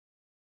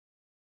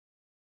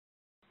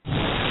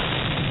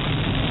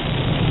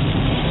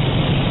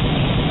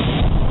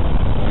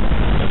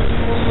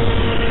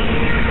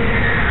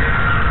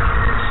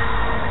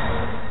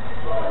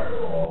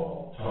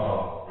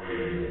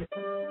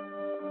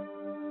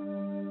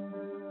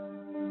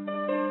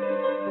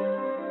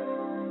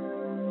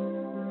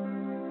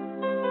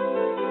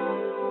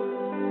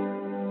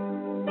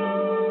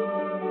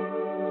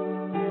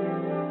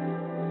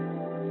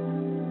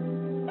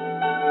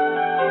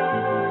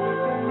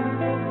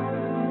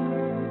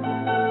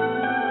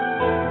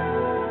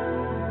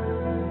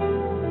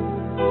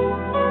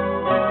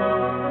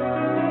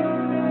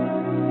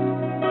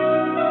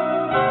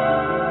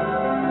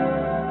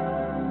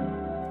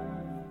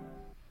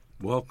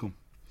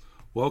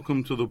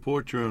Welcome to the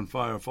Porch and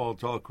Firefall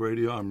Talk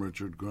Radio. I'm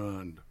Richard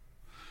Grand.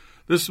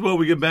 This is where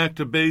we get back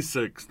to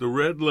basics, the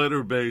red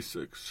letter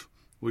basics.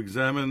 We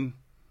examine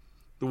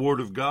the Word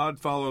of God,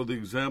 follow the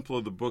example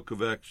of the Book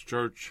of Acts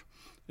Church,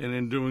 and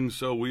in doing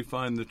so, we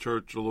find the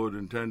church the Lord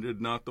intended,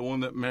 not the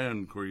one that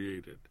man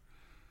created.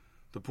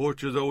 The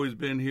Porch has always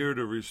been here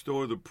to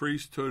restore the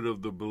priesthood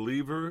of the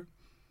believer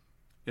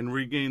and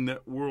regain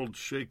that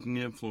world-shaking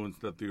influence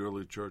that the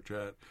early church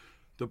had.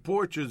 The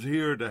Porch is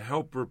here to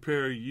help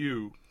prepare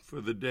you for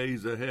the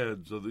days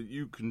ahead so that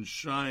you can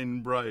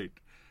shine bright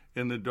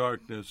in the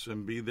darkness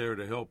and be there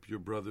to help your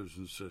brothers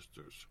and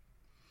sisters.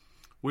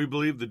 We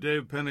believe the day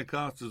of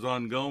Pentecost is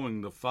ongoing.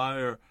 The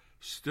fire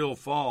still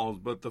falls,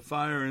 but the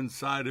fire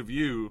inside of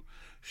you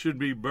should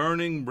be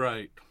burning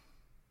bright.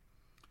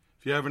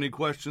 If you have any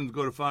questions,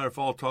 go to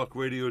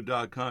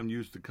firefalltalkradio.com,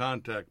 use the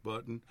contact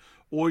button,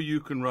 or you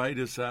can write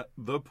us at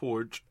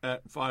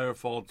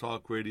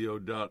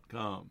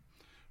theporch@firefalltalkradio.com.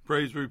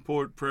 Praise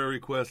report, prayer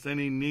request,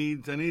 any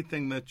needs,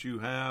 anything that you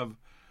have,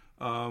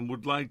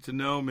 would like to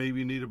know, maybe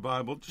you need a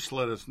Bible, just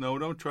let us know.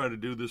 Don't try to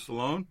do this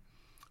alone.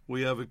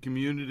 We have a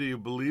community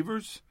of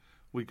believers.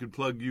 We could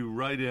plug you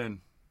right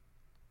in.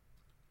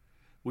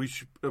 We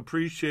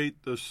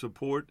appreciate the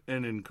support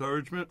and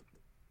encouragement.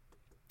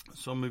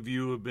 Some of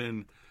you have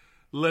been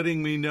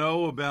letting me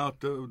know about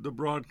the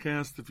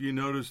broadcast. If you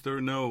notice, there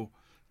are no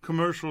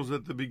commercials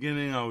at the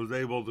beginning. I was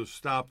able to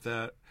stop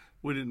that.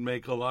 We didn't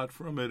make a lot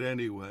from it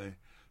anyway.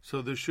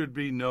 So there should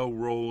be no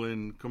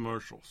roll-in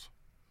commercials.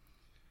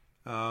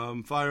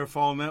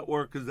 Firefall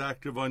Network is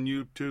active on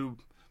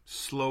YouTube,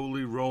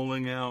 slowly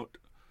rolling out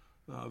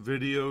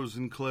videos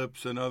and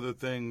clips and other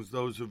things.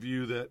 Those of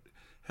you that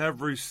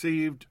have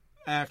received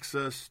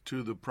access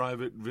to the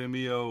private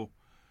Vimeo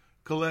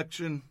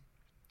collection,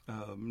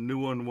 new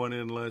one went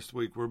in last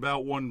week. We're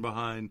about one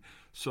behind,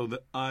 so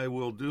that I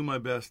will do my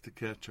best to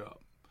catch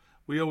up.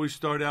 We always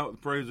start out with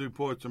praise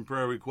reports and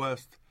prayer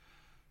requests.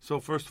 So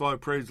first of all, I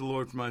praise the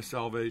Lord for my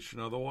salvation.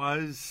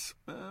 Otherwise,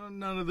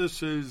 none of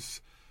this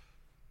is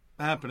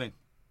happening.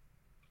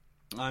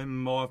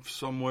 I'm off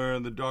somewhere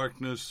in the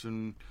darkness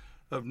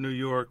of New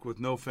York with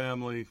no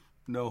family,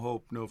 no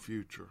hope, no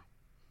future.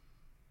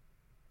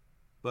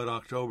 But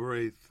October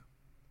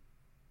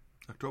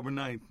 9th,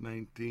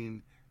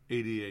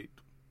 1988,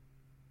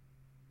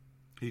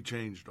 he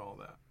changed all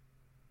that.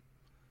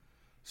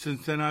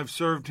 Since then, I've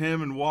served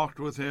him and walked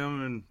with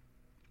him, and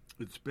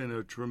it's been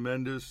a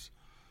tremendous,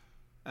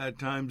 at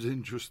times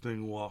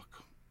interesting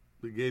walk.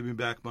 They gave me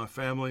back my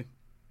family,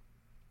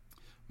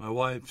 my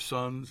wife,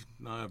 sons,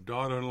 and I have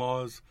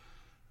daughter-in-laws.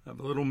 I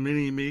have a little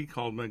mini-me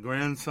called my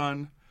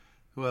grandson,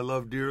 who I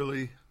love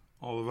dearly,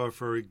 all of our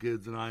furry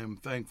kids, and I am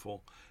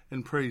thankful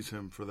and praise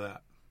him for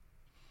that.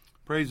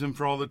 Praise him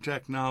for all the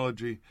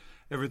technology,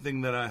 everything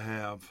that I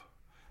have.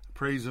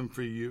 Praise him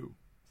for you,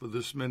 for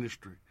this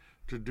ministry,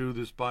 to do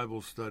this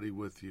Bible study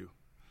with you.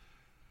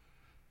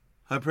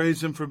 I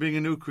praise him for being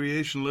a new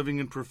creation, living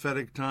in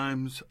prophetic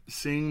times,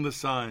 seeing the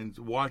signs,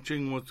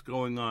 watching what's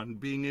going on,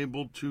 being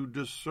able to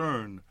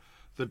discern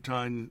the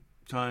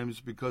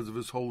times because of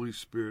his Holy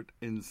Spirit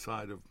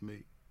inside of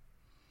me.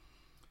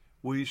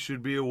 We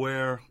should be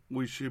aware,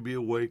 we should be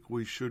awake,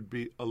 we should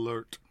be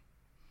alert.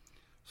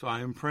 So I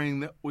am praying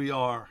that we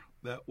are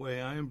that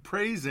way. I am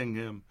praising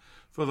him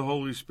for the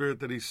Holy Spirit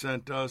that he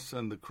sent us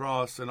and the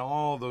cross and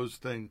all those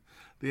things,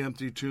 the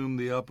empty tomb,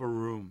 the upper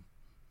room.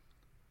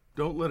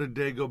 Don't let a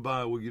day go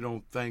by where you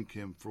don't thank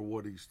him for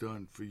what he's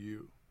done for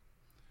you.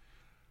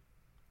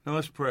 Now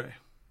let's pray.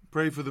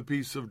 Pray for the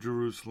peace of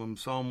Jerusalem.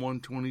 Psalm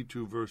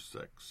 122, verse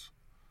 6.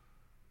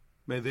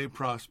 May they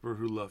prosper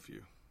who love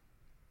you.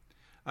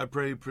 I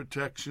pray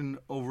protection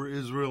over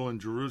Israel and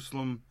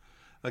Jerusalem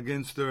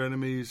against their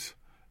enemies,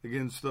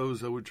 against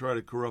those that would try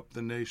to corrupt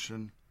the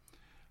nation.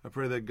 I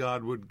pray that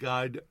God would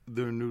guide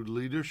their new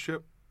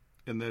leadership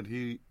and that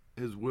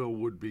his will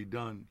would be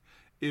done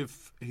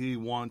if he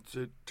wants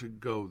it to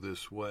go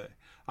this way.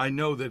 I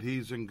know that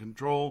he's in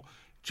control,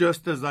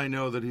 just as I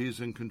know that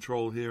he's in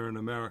control here in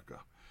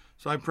America.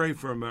 So I pray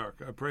for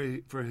America. I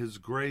pray for his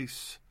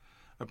grace.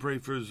 I pray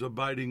for his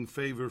abiding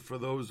favor for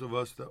those of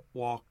us that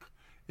walk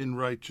in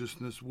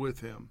righteousness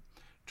with him,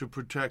 to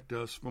protect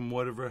us from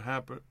whatever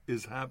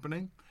is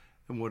happening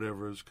and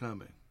whatever is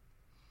coming.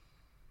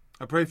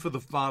 I pray for the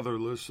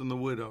fatherless and the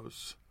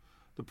widows,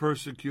 the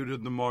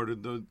persecuted, the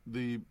martyred,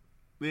 the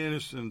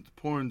innocent, the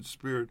poor in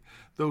spirit,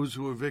 those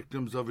who are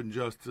victims of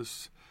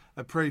injustice.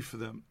 I pray for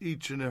them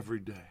each and every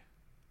day.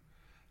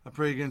 I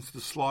pray against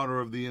the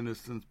slaughter of the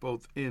innocents,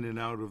 both in and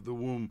out of the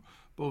womb,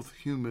 both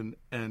human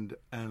and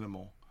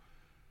animal.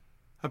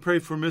 I pray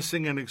for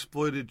missing and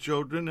exploited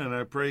children, and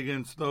I pray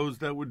against those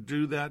that would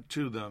do that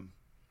to them,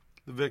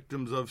 the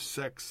victims of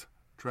sex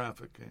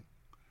trafficking.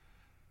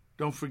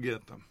 Don't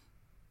forget them.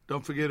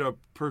 Don't forget our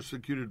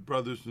persecuted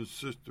brothers and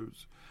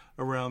sisters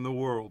around the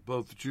world,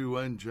 both Jew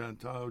and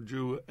Gentile,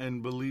 Jew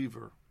and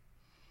believer.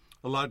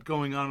 A lot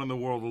going on in the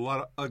world, a lot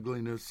of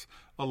ugliness,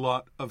 a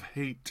lot of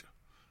hate.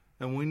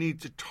 And we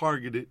need to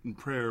target it in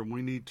prayer, and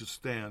we need to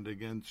stand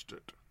against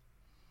it.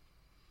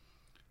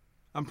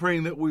 I'm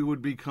praying that we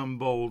would become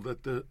bold,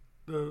 that the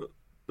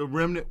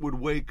remnant would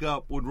wake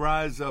up, would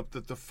rise up,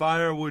 that the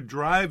fire would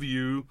drive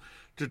you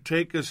to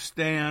take a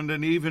stand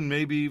and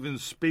maybe even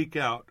speak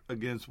out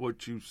against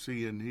what you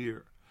see and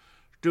hear.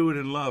 Do it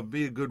in love.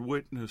 Be a good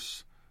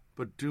witness,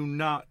 but do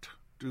not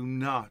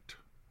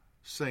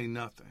say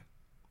nothing.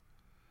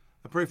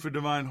 I pray for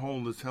divine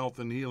wholeness, health,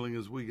 and healing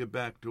as we get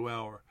back to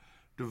our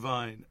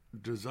divine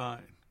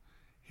design.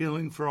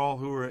 Healing for all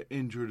who are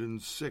injured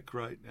and sick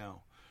right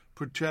now.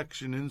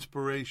 Protection,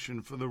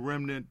 inspiration for the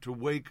remnant to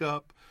wake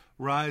up,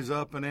 rise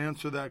up, and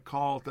answer that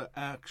call to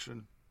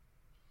action.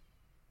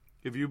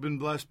 If you've been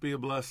blessed, be a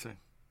blessing.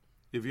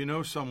 If you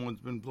know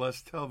someone's been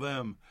blessed, tell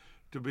them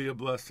to be a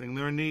blessing.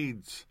 Their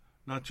needs,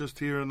 not just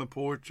here in the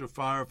Porch or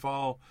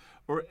Firefall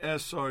or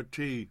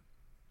SRT.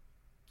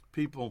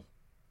 People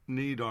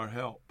need our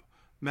help.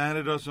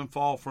 Manna doesn't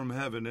fall from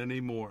heaven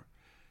anymore.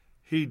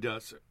 He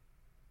does it.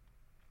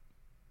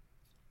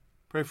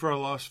 Pray for our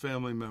lost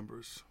family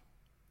members.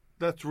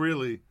 That's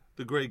really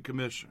the Great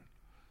Commission.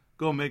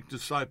 Go make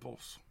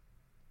disciples.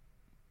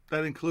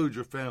 That includes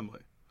your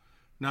family.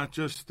 Not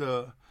just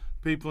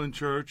people in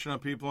church,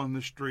 not people on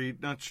the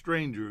street, not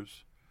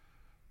strangers.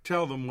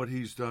 Tell them what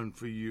he's done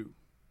for you.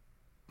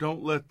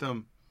 Don't let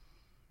them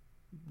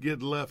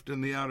get left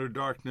in the outer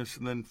darkness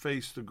and then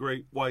face the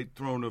great white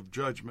throne of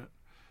judgment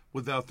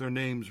without their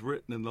names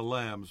written in the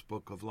Lamb's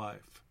book of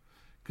life.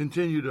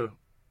 Continue to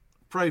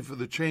pray for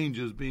the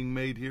changes being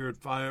made here at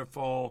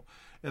Firefall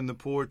and the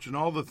Porch and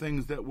all the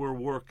things that we're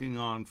working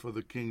on for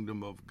the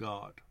kingdom of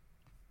God.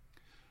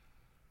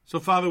 So,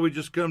 Father, we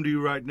just come to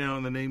you right now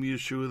in the name of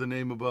Yeshua, the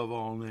name above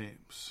all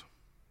names.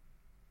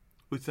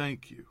 We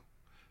thank you.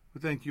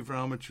 We thank you for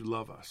how much you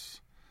love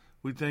us.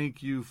 We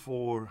thank you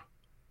for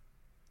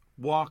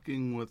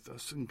walking with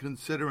us and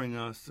considering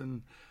us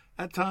and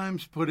at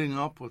times putting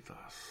up with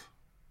us.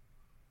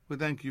 We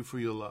thank you for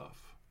your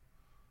love.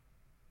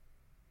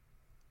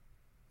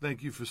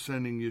 Thank you for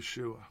sending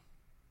Yeshua,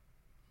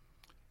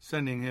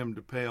 sending him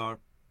to pay our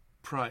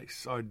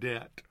price, our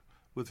debt,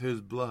 with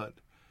his blood,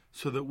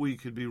 so that we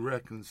could be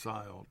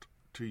reconciled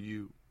to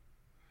you.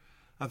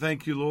 I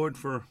thank you, Lord,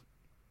 for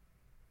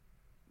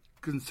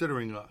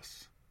considering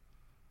us.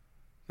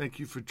 Thank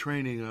you for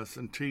training us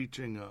and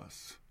teaching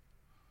us.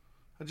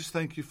 I just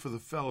thank you for the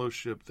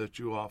fellowship that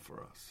you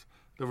offer us,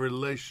 the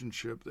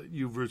relationship that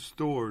you've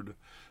restored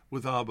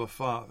with Abba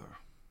Father,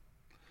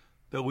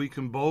 that we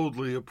can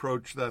boldly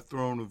approach that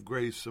throne of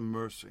grace and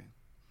mercy.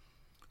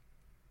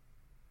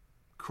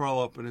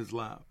 Crawl up in his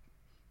lap.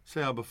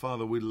 Say, Abba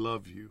Father, we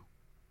love you.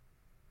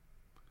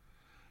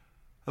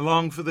 I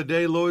long for the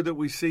day, Lord, that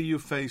we see you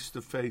face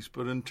to face,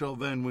 but until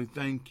then, we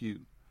thank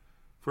you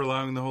for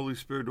allowing the Holy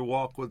Spirit to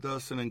walk with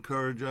us and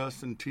encourage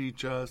us and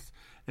teach us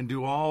and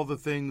do all the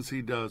things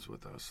he does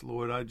with us.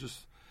 Lord, I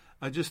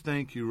just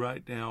thank you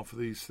right now for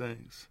these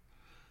things.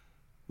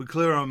 We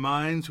clear our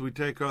minds. We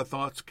take our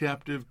thoughts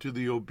captive to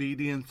the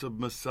obedience of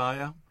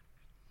Messiah.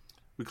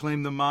 We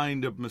claim the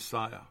mind of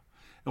Messiah,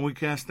 and we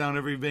cast down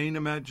every vain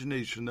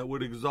imagination that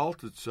would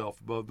exalt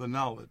itself above the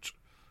knowledge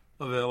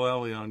of El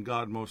Elyon,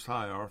 God Most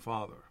High, our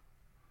Father.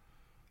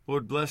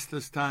 Lord, bless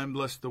this time,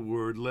 bless the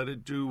word. Let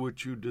it do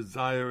what you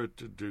desire it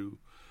to do.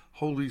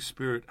 Holy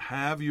Spirit,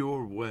 have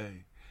your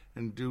way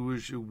and do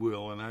as you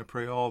will. And I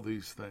pray all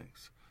these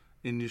things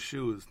in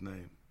Yeshua's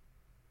name.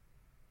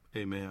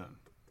 Amen.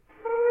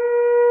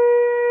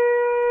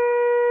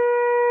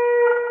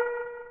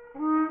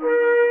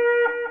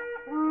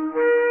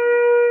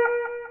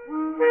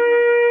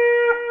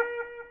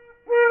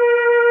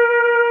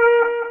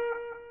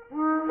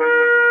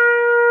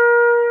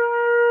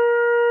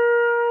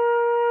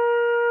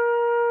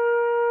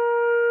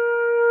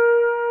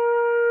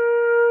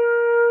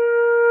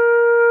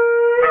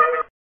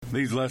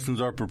 These lessons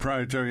are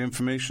proprietary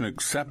information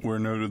except where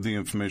noted the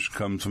information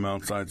comes from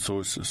outside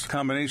sources.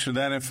 Combination of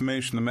that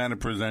information, the matter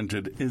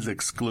presented is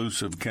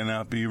exclusive,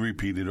 cannot be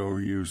repeated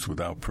or used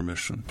without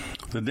permission.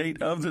 The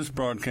date of this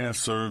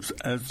broadcast serves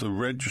as the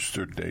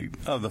registered date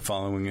of the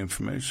following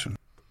information.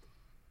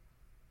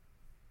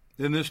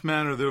 In this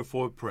manner,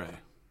 therefore, pray.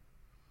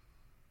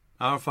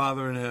 Our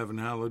Father in heaven,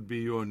 hallowed be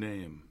your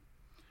name.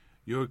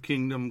 Your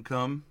kingdom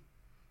come,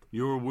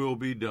 your will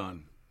be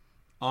done,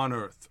 on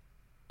earth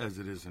as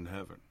it is in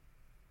heaven.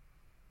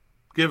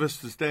 Give us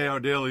this day our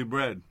daily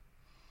bread,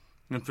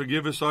 and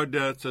forgive us our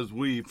debts as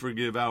we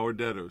forgive our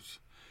debtors.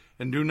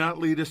 And do not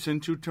lead us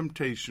into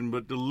temptation,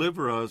 but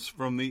deliver us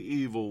from the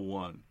evil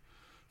one.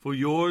 For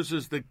yours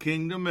is the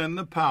kingdom and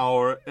the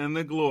power and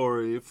the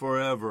glory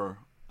forever.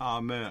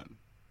 Amen.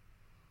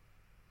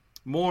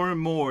 More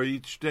and more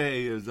each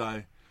day as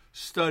I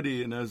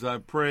study and as I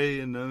pray,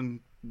 and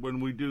then when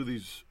we do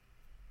these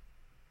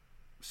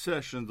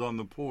sessions on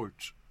the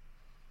porch,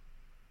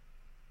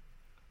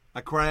 I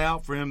cry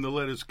out for him to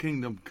let his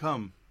kingdom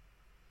come,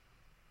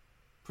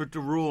 for it to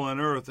rule on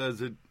earth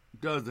as it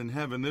does in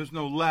heaven. There's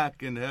no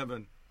lack in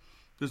heaven.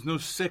 There's no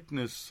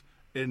sickness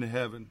in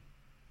heaven.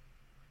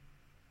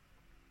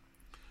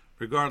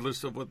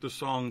 Regardless of what the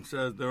song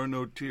says, there are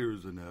no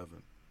tears in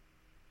heaven.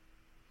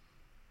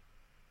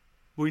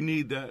 We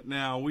need that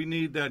now. We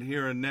need that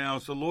here and now.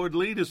 So, Lord,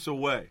 lead us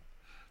away.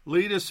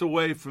 Lead us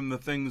away from the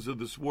things of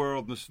this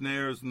world, the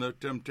snares and the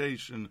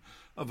temptation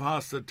of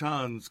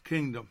Hasatan's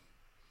kingdom.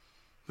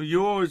 For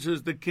yours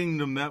is the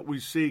kingdom that we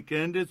seek,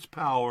 and its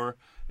power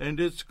and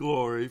its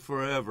glory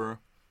forever.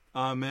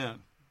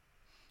 Amen.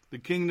 The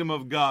kingdom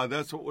of God,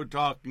 that's what we're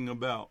talking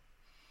about.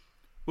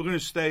 We're going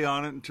to stay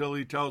on it until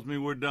he tells me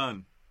we're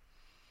done.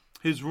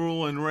 His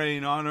rule and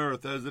reign on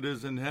earth as it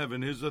is in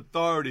heaven. His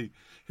authority,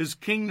 his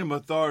kingdom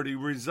authority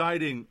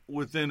residing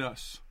within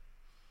us.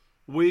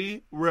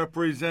 We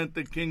represent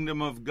the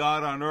kingdom of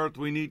God on earth.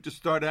 We need to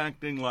start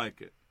acting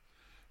like it.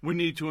 We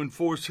need to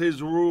enforce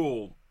his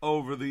rule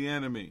over the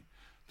enemy.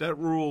 That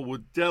rule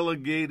with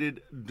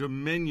delegated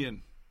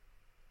dominion.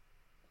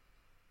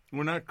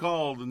 We're not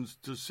called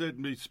to sit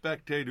and be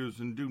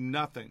spectators and do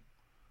nothing.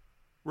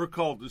 We're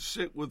called to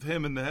sit with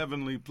him in the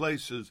heavenly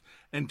places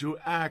and to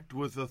act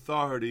with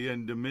authority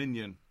and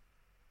dominion.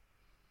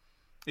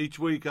 Each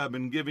week I've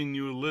been giving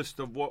you a list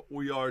of what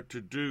we are to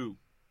do.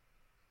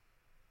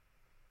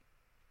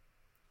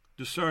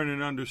 Discern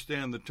and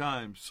understand the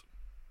times.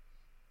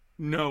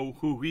 Know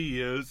who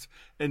he is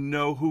and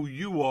know who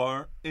you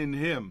are in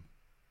him.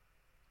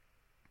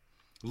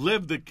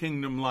 Live the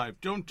kingdom life.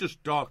 Don't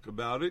just talk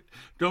about it.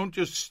 Don't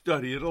just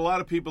study it. A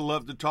lot of people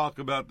love to talk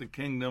about the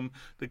kingdom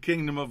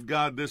of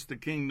God this, the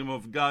kingdom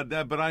of God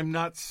that, but I'm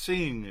not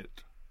seeing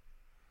it.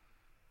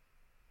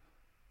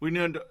 We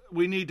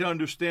need to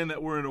understand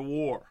that we're in a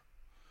war.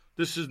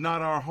 This is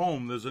not our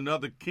home. There's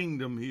another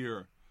kingdom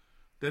here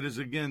that is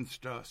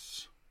against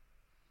us.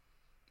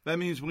 That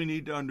means we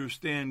need to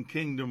understand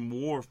kingdom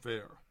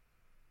warfare.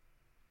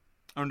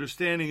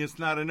 Understanding it's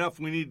not enough,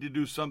 we need to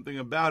do something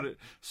about it.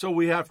 So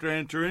we have to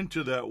enter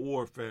into that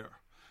warfare.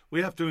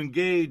 We have to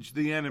engage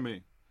the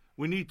enemy.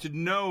 We need to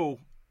know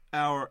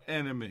our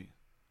enemy.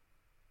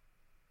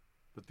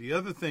 But the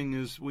other thing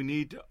is we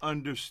need to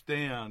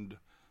understand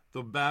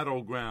the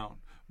battleground.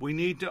 We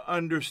need to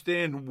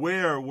understand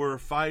where we're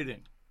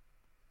fighting.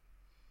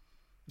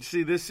 You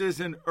see, this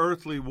isn't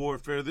earthly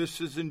warfare. This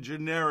isn't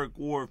generic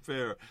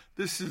warfare.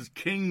 This is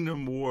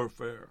kingdom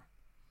warfare.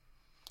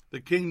 The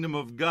kingdom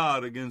of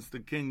God against the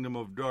kingdom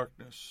of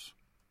darkness.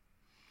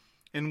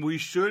 And we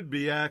should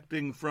be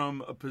acting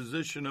from a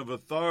position of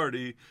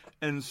authority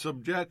and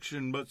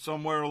subjection, but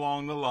somewhere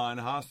along the line,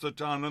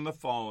 Hasatan and the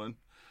fallen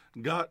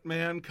got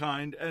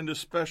mankind, and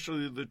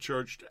especially the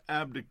church, to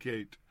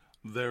abdicate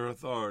their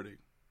authority.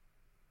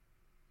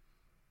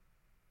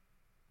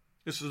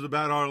 This is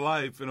about our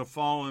life in a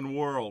fallen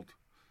world,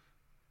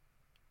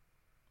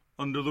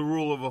 under the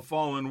rule of a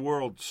fallen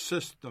world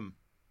system.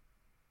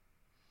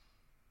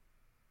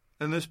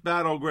 And this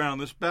battleground,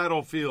 this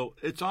battlefield,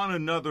 it's on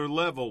another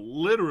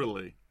level,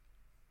 literally.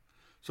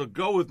 So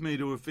go with me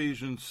to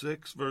Ephesians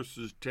 6,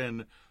 verses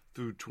 10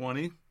 through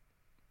 20,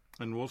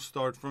 and we'll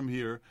start from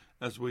here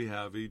as we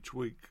have each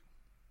week.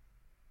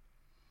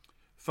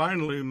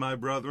 Finally, my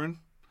brethren,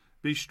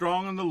 be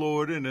strong in the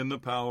Lord and in the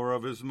power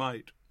of his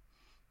might.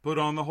 Put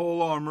on the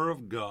whole armor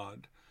of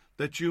God,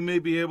 that you may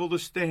be able to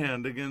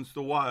stand against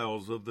the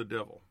wiles of the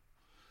devil.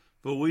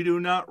 For we do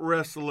not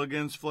wrestle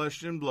against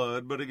flesh and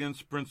blood, but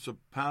against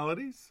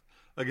principalities,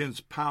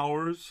 against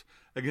powers,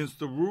 against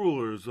the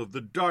rulers of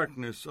the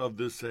darkness of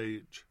this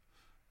age,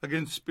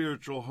 against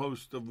spiritual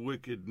hosts of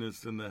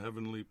wickedness in the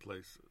heavenly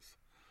places.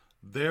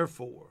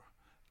 Therefore,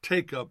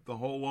 take up the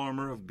whole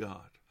armor of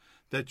God,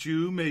 that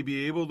you may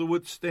be able to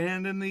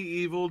withstand in the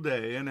evil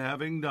day, and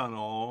having done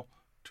all,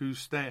 to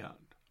stand.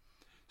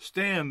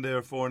 Stand,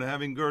 therefore, and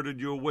having girded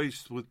your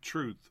waist with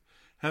truth,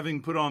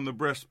 having put on the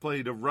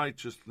breastplate of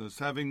righteousness,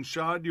 having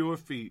shod your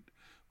feet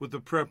with the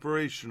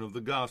preparation of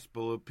the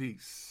gospel of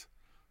peace.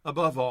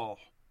 Above all,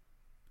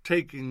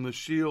 taking the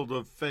shield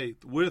of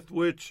faith, with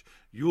which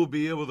you will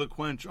be able to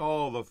quench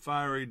all the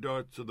fiery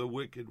darts of the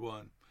wicked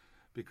one,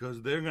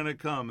 because they're going to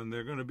come and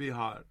they're going to be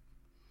hot.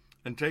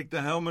 And take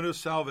the helmet of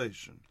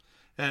salvation,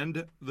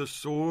 and the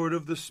sword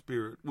of the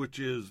Spirit, which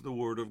is the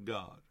word of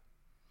God.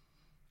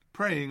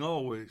 Praying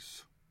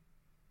always,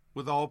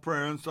 with all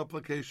prayer and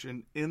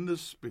supplication in the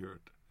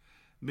Spirit,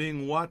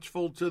 being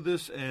watchful to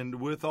this end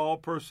with all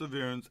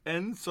perseverance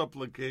and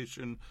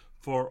supplication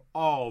for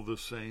all the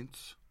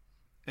saints,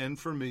 and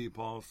for me,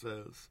 Paul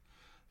says,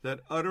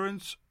 that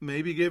utterance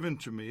may be given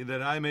to me,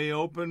 that I may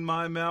open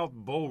my mouth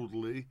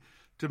boldly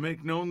to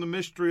make known the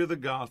mystery of the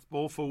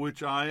gospel, for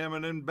which I am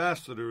an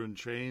ambassador in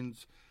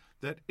chains,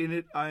 that in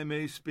it I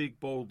may speak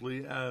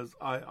boldly as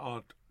I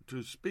ought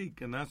to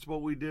speak. And that's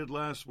what we did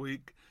last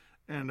week,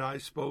 and I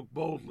spoke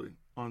boldly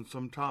on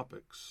some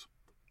topics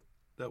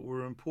that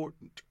were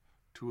important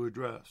to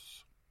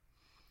address.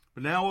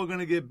 But now we're going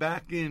to get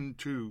back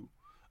into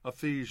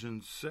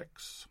Ephesians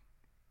 6.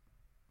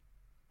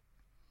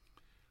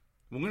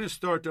 We're going to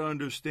start to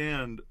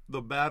understand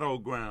the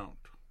battleground.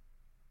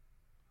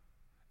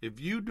 If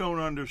you don't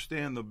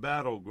understand the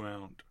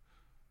battleground,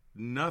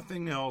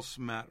 nothing else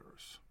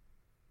matters.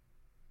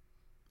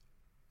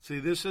 See,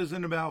 this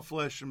isn't about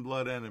flesh and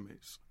blood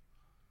enemies.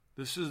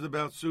 This is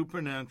about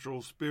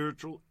supernatural,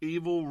 spiritual,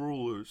 evil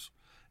rulers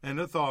and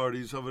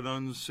authorities of an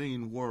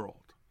unseen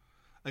world.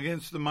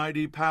 against the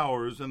mighty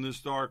powers in this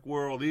dark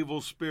world,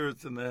 evil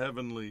spirits in the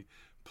heavenly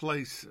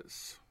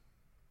places.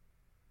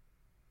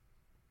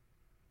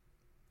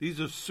 These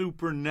are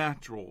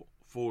supernatural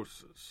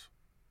forces.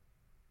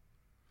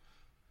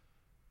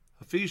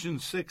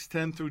 Ephesians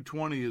 6:10 through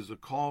 20 is a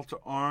call to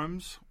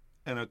arms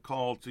and a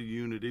call to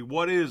unity.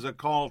 What is a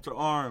call to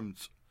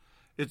arms?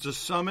 It's a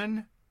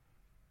summon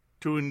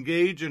to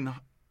engage in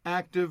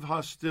active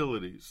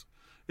hostilities.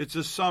 It's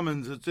a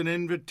summons, it's an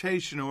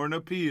invitation or an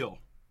appeal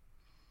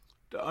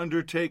to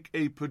undertake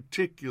a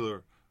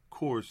particular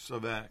course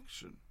of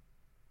action.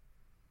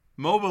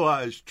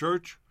 Mobilize,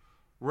 church.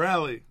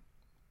 Rally.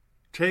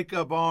 Take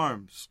up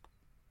arms.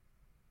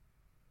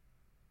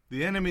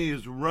 The enemy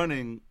is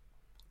running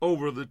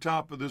over the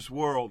top of this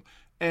world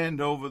and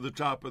over the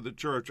top of the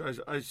church.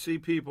 I see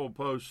people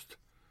post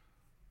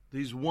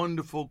these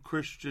wonderful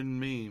Christian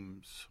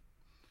memes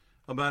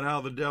about how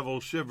the devil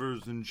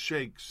shivers and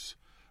shakes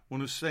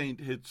when a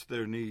saint hits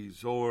their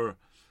knees. Or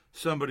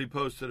somebody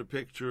posted a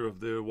picture of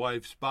their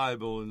wife's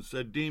Bible and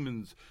said,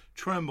 demons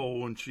tremble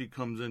when she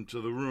comes into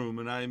the room.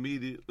 And I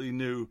immediately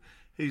knew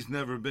he's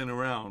never been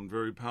around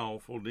very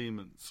powerful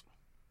demons.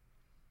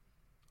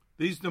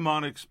 These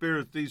demonic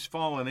spirits, these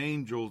fallen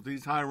angels,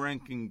 these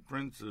high-ranking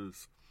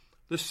princes,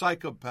 the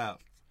psychopaths,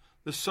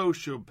 the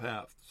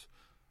sociopaths,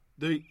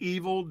 the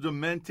evil,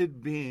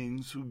 demented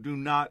beings who do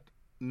not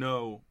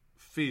know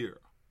fear.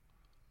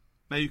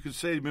 Now you could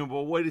say to me,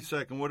 well, wait a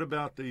second, what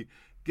about the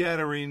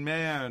Gadarene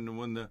man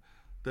when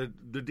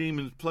the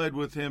demons pled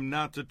with him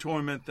not to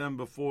torment them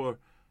before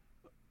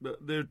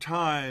their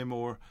time,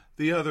 or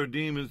the other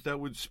demons that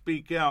would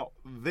speak out?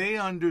 They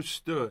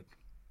understood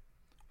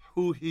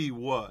who he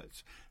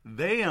was.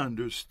 They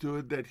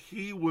understood that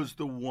he was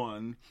the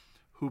one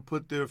who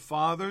put their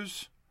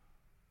fathers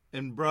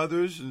and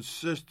brothers and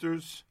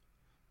sisters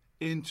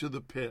into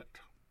the pit.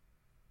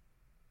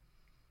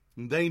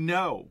 And they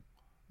know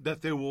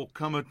that there will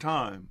come a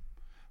time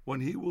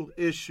when he will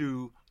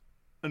issue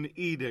an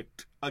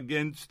edict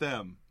against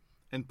them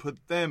and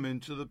put them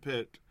into the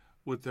pit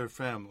with their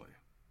family.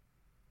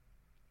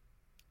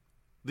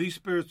 These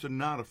spirits are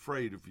not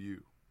afraid of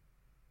you.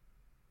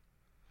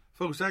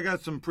 Folks, I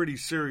got some pretty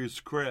serious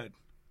cred.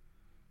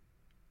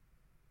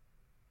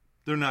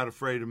 They're not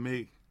afraid of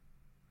me.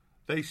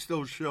 They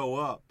still show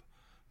up.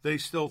 They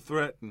still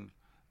threaten.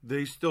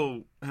 They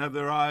still have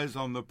their eyes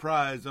on the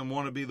prize and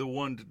want to be the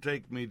one to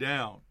take me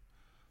down.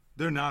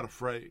 They're not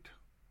afraid.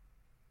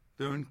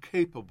 They're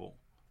incapable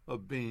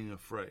of being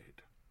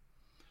afraid.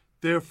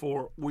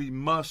 Therefore, we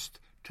must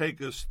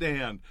take a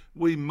stand.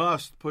 We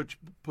must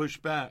push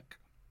back.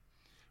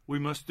 We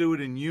must do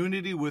it in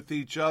unity with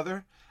each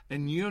other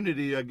and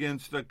unity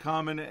against a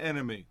common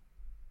enemy.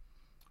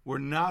 We're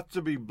not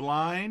to be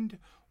blind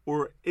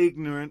or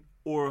ignorant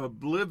or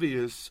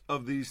oblivious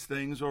of these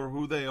things or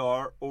who they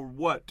are or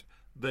what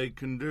they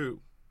can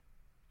do.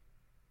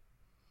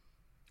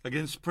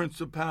 Against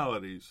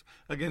principalities,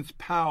 against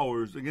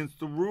powers, against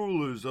the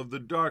rulers of the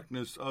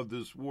darkness of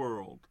this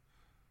world,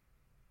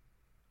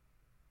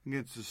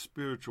 against the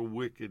spiritual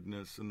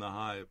wickedness in the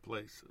higher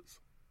places.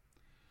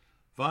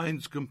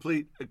 Vine's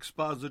complete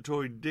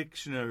expository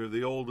dictionary of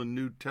the Old and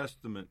New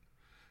Testament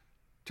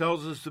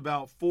tells us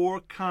about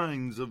 4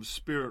 kinds of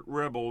spirit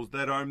rebels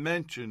that are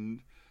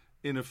mentioned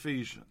in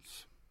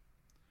Ephesians.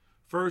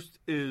 First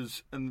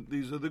is, and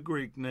these are the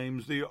Greek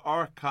names, the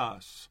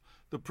archos,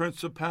 the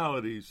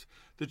principalities,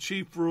 the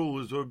chief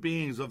rulers or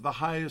beings of the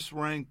highest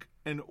rank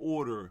and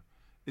order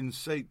in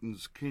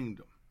Satan's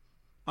kingdom.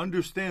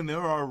 Understand there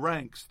are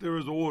ranks, there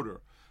is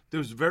order.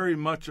 There's very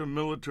much a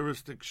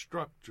militaristic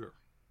structure.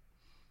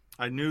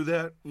 I knew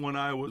that when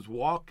I was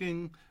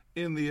walking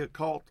in the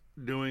occult,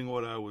 doing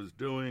what I was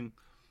doing,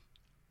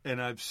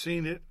 and I've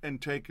seen it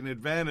and taken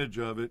advantage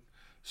of it,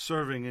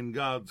 serving in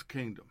God's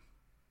kingdom.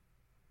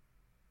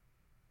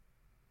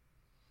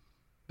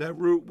 That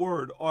root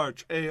word,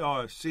 arch,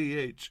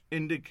 A-R-C-H,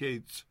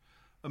 indicates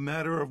a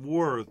matter of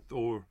worth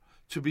or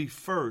to be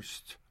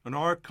first. An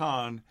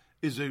archon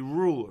is a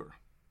ruler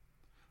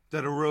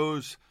that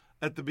arose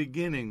at the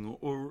beginning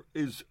or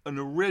is an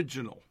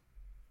original.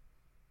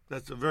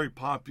 That's a very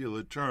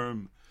popular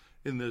term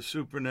in the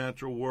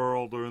supernatural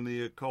world or in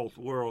the occult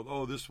world.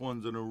 Oh, this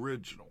one's an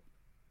original.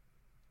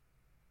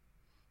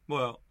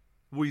 Well,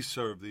 we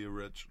serve the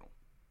original.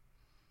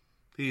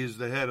 He is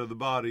the head of the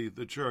body,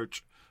 the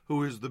church,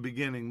 who is the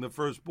beginning, the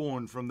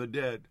firstborn from the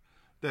dead,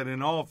 that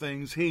in all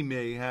things he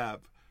may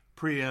have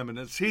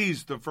preeminence.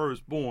 He's the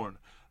firstborn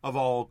of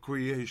all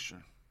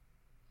creation.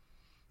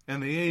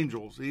 And the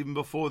angels, even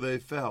before they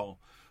fell,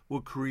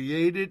 were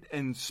created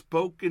and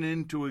spoken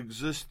into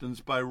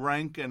existence by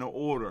rank and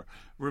order.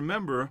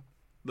 Remember,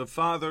 the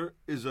Father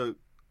is a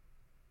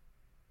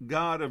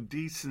God of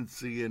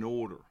decency and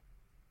order.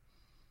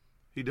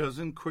 He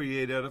doesn't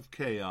create out of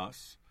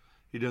chaos.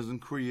 He doesn't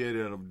create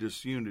out of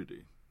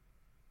disunity.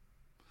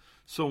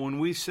 So when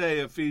we say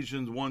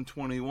Ephesians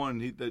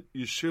 1:21, that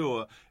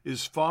Yeshua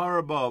is far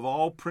above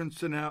all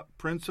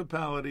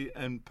principality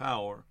and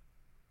power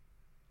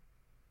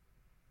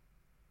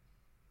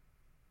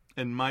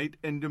and might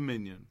and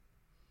dominion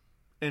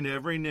and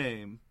every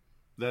name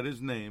that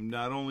is named,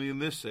 not only in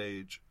this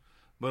age,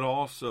 but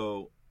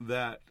also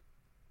that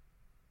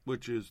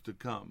which is to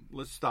come.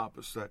 Let's stop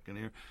a second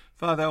here.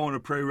 Father, I want to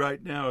pray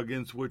right now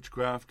against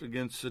witchcraft,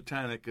 against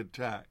satanic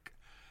attack.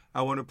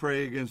 I want to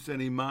pray against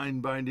any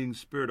mind-binding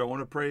spirit. I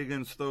want to pray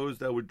against those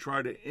that would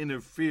try to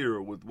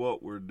interfere with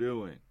what we're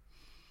doing.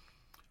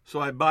 So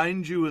I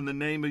bind you in the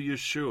name of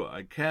Yeshua.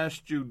 I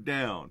cast you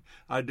down.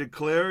 I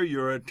declare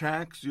your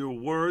attacks, your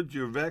words,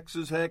 your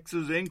vexes,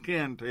 hexes,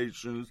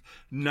 incantations,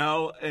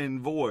 null and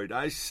void.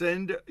 I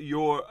send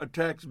your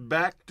attacks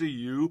back to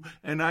you,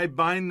 and I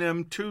bind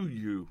them to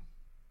you.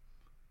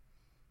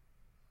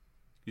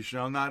 You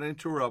shall not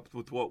interrupt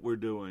with what we're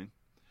doing.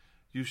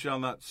 You shall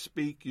not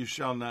speak. You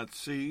shall not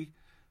see.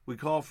 We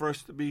call for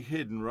us to be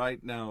hidden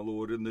right now,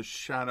 Lord, in the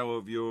shadow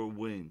of your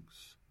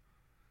wings.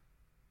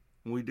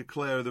 We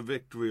declare the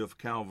victory of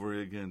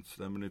Calvary against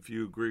them. And if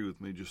you agree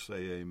with me, just say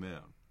amen.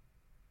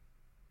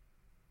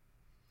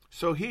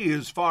 So he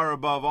is far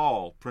above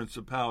all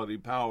principality,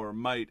 power,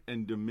 might,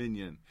 and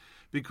dominion,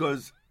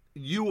 because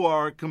you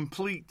are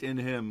complete in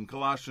him,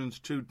 Colossians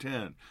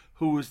 2:10,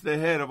 who is the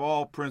head of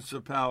all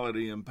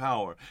principality and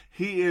power.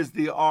 He is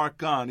the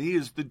archon. He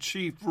is the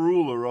chief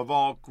ruler of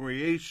all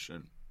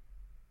creation.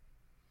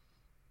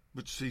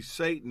 But see,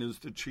 Satan is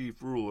the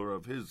chief ruler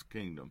of his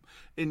kingdom.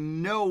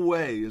 In no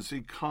way is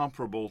he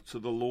comparable to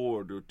the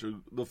Lord or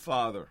to the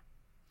Father.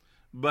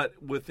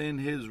 But within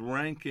his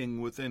ranking,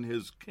 within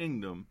his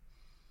kingdom,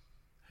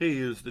 he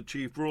is the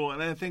chief ruler.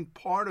 And I think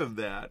part of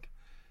that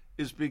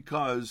is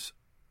because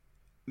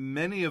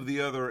many of the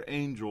other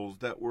angels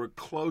that were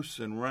close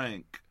in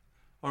rank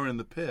are in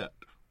the pit.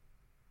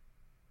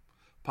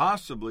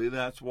 Possibly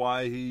that's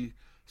why he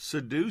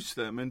seduced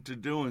them into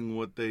doing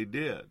what they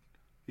did.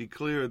 He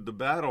cleared the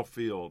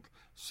battlefield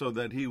so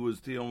that he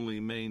was the only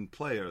main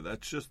player.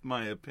 That's just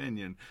my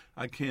opinion.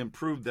 I can't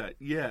prove that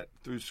yet.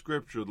 Through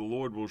Scripture, the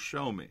Lord will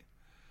show me.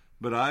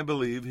 But I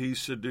believe he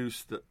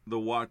seduced the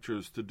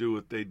watchers to do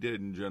what they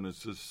did in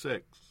Genesis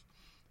 6.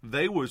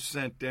 They were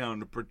sent down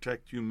to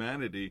protect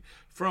humanity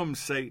from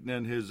Satan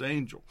and his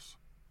angels.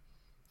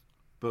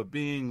 But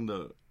being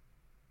the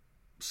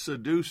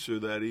seducer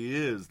that he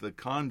is, the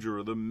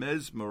conjurer, the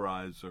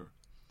mesmerizer,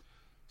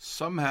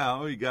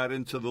 somehow he got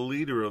into the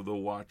leader of the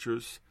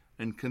watchers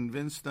and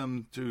convinced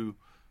them to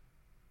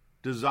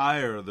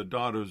desire the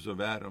daughters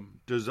of Adam,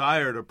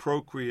 desire to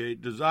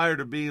procreate, desire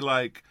to be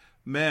like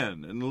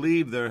men and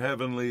leave their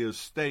heavenly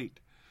estate,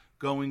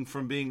 going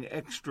from being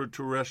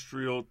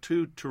extraterrestrial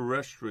to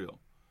terrestrial.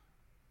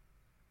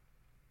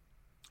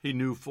 He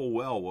knew full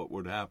well what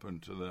would happen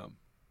to them.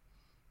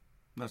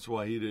 That's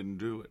why he didn't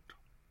do it.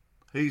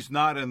 He's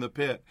not in the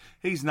pit.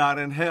 He's not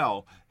in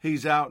hell.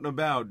 He's out and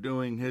about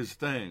doing his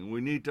thing. We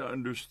need to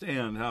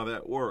understand how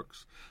that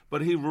works.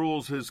 But he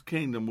rules his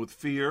kingdom with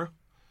fear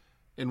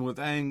and with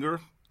anger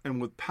and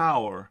with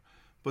power.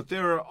 But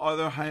there are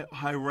other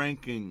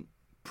high-ranking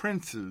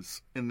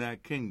princes in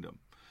that kingdom.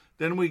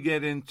 Then we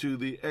get into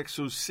the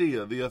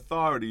exousia, the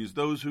authorities,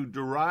 those who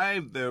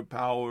derive their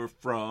power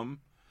from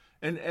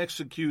and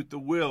execute the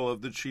will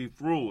of the chief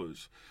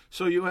rulers.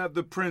 So you have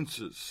the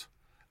princes,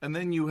 and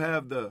then you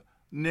have the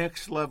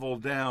next level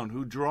down,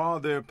 who draw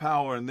their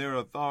power and their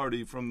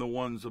authority from the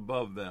ones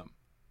above them.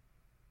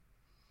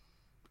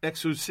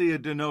 Exousia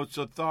denotes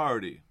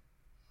authority,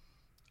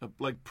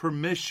 like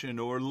permission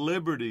or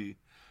liberty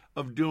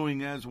of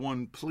doing as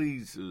one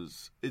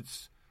pleases.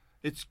 It's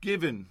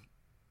given,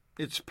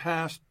 it's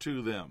passed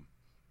to them,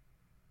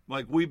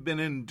 like we've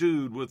been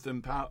endued with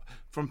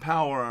from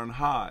power on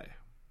high.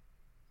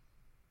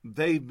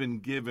 They've been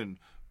given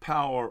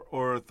power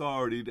or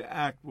authority to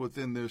act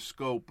within their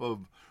scope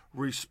of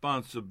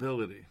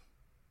responsibility.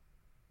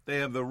 They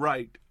have the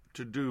right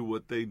to do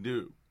what they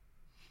do.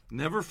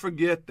 Never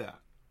forget that.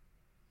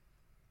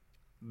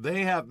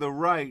 They have the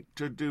right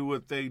to do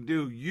what they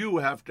do. You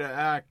have to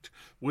act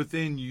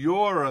within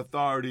your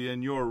authority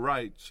and your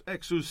rights.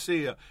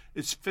 Exousia,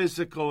 it's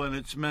physical and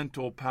it's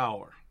mental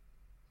power.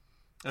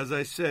 As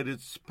I said,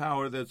 it's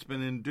power that's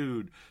been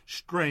endued.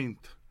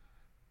 Strength.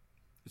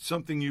 It's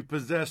something you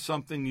possess,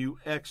 something you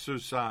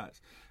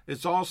exercise.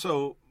 It's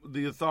also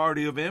the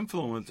authority of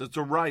influence. It's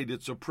a right.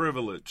 It's a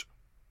privilege.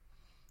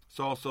 It's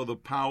also the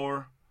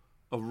power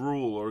of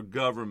rule or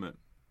government,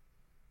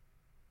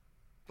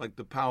 like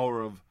the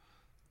power of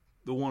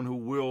the one who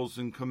wills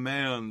and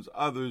commands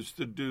others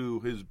to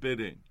do his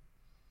bidding.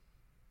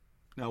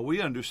 Now,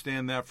 we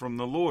understand that from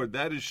the Lord.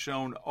 That is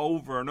shown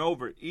over and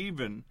over,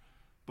 even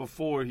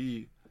before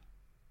he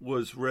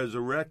was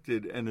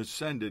resurrected and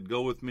ascended.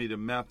 Go with me to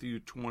Matthew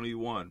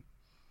 21,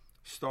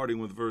 starting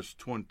with verse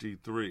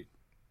 23.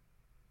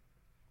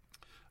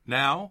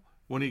 Now,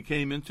 when he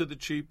came into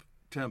the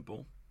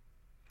temple,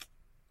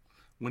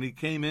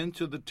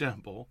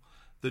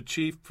 the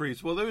chief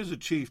priest, well, there was a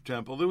chief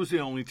temple. There was the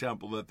only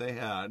temple that they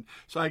had.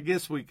 So I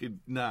guess we could,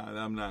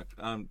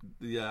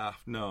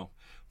 no.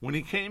 When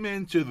he came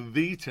into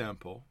the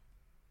temple,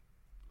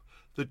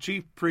 the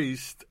chief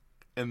priest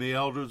and the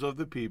elders of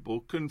the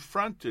people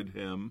confronted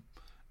him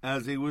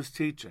as he was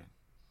teaching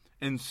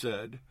and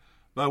said,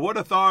 By what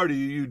authority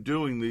are you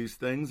doing these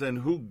things, and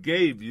who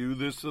gave you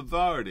this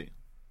authority?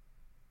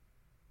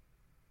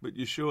 But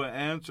Yeshua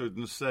answered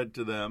and said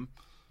to them,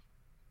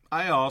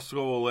 I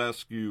also will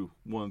ask you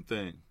one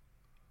thing,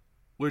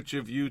 which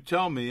if you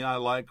tell me, I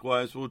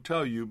likewise will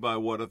tell you by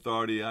what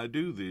authority I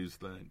do these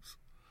things.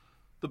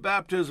 The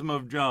baptism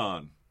of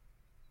John,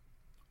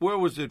 where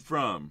was it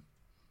from?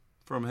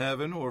 From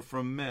heaven or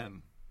from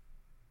men?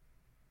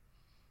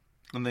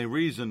 And they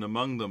reasoned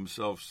among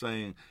themselves,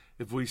 saying,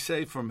 if we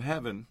say from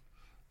heaven,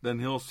 then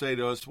he'll say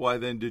to us, why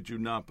then did you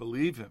not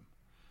believe him?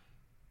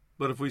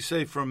 But if we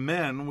say from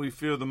men, we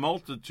fear the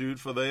multitude,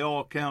 for they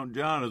all count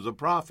John as a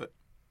prophet.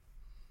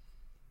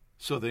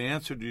 So they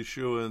answered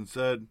Yeshua and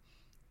said,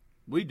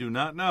 we do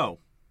not know.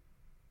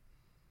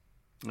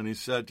 And he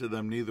said to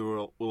them, neither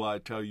will I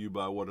tell you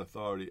by what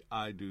authority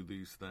I do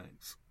these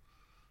things.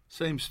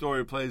 Same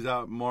story plays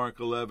out in Mark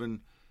 11:27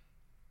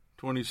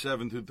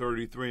 through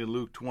 33, and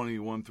Luke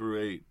 21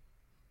 through 8.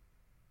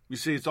 You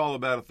see, it's all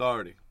about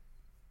authority.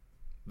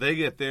 They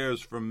get theirs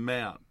from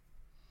man.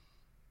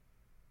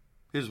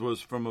 His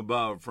was from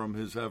above, from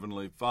his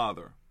heavenly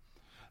Father.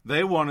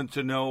 They wanted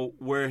to know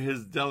where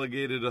his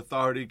delegated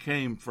authority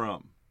came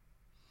from.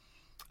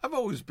 I've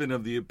always been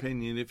of the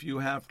opinion, if you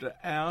have to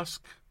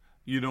ask,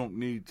 you don't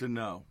need to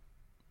know.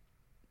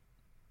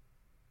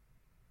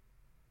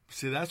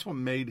 See, that's what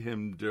made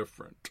him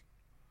different.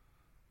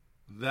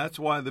 That's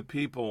why the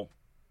people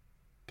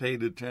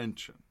paid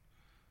attention.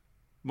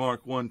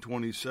 Mark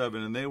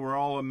 1:27, and they were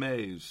all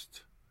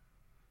amazed.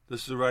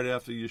 This is right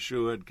after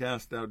Yeshua had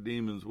cast out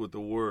demons with the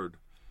word.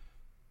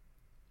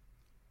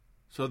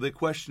 So they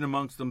questioned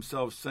amongst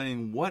themselves,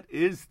 saying, what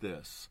is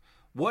this?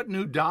 What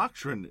new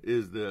doctrine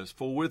is this?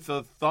 For with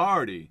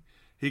authority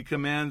he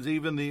commands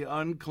even the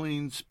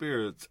unclean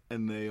spirits,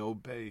 and they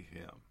obey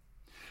him.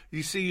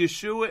 You see,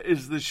 Yeshua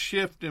is the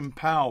shift in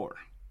power.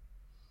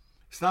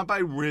 It's not by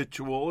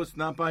ritual. It's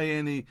not by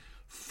any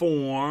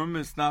form.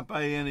 It's not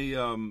by any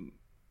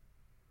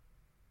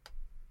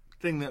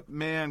thing that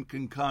man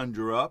can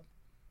conjure up.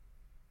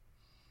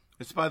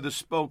 It's by the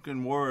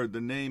spoken word,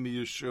 the name of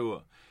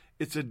Yeshua.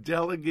 It's a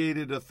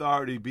delegated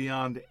authority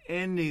beyond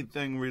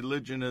anything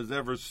religion has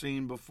ever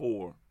seen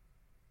before.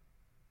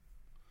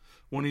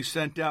 When he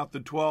sent out the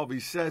 12, he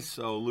says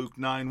so, Luke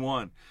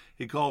 9:1.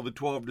 He called the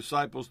 12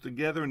 disciples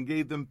together and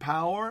gave them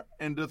power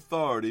and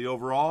authority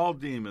over all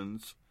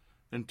demons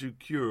and to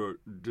cure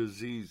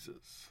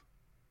diseases.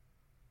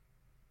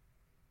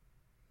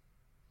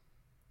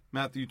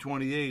 Matthew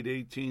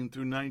 28:18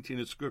 through 19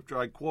 is scripture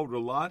I quote a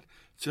lot.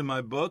 It's in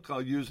my book.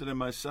 I'll use it in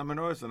my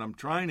seminars, and I'm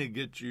trying to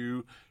get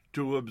you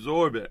to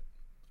absorb it.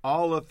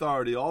 All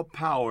authority, all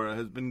power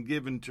has been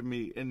given to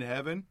me in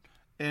heaven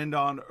and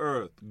on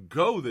earth.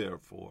 Go,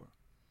 therefore,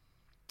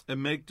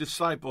 and make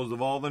disciples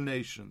of all the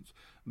nations,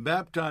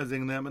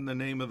 baptizing them in the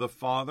name of the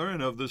Father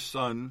and of the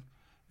Son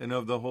and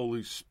of the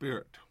Holy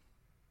Spirit.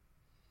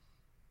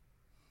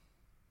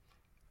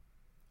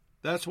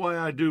 That's why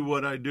I do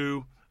what I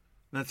do.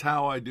 That's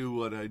how I do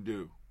what I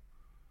do.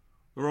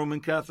 The Roman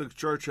Catholic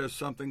Church has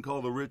something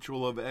called the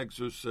ritual of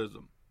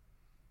exorcism.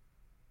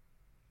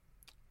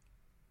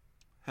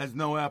 Has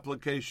no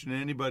application to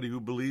anybody who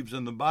believes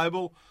in the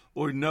Bible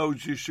or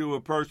knows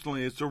Yeshua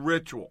personally. It's a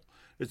ritual.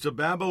 It's a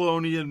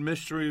Babylonian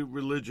mystery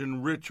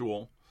religion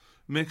ritual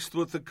mixed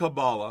with the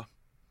Kabbalah.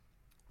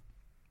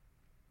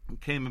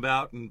 It came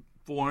about in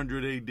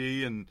 400 AD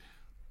and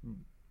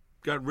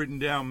got written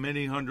down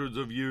many hundreds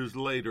of years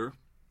later.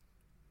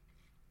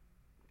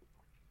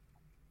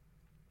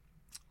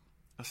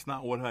 That's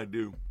not what I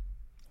do.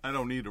 I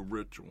don't need a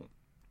ritual.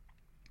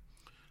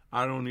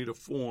 I don't need a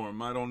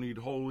form. I don't need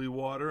holy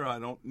water. I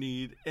don't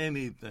need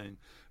anything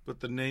but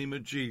the name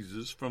of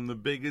Jesus, from the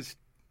biggest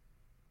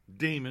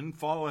demon,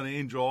 fallen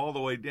angel, all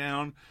the way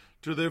down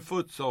to their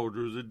foot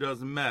soldiers. It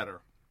doesn't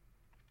matter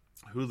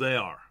who they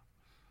are.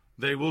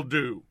 They will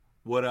do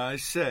what I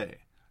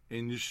say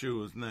in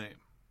Yeshua's name.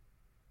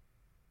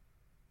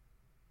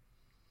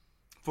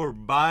 For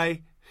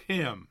by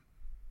him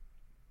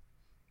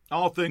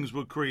all things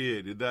were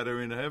created that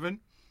are in heaven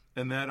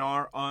and that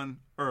are on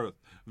earth,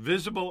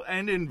 visible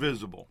and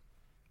invisible,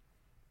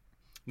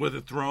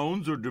 whether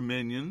thrones or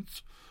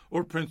dominions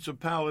or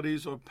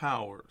principalities or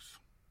powers.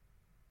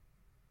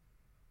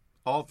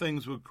 All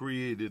things were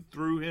created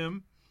through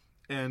him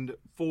and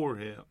for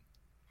him.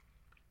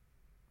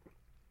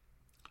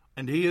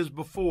 And he is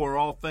before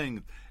all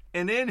things,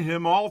 and in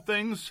him all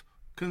things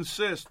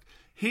consist.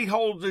 He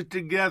holds it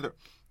together.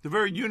 The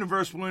very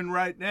universe we're in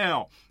right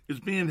now is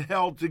being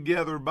held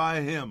together by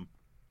him,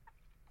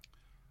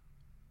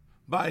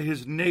 by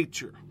his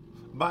nature,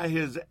 by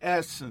his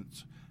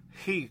essence.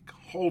 He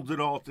holds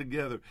it all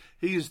together.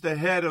 He is the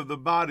head of the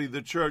body,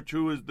 the church,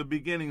 who is the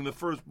beginning, the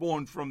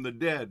firstborn from the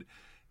dead,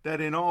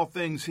 that in all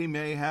things he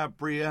may have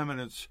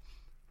preeminence.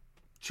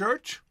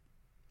 Church,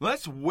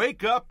 let's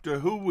wake up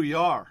to who we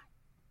are.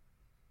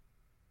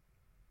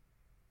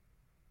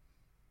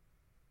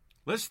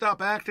 Let's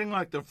stop acting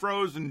like the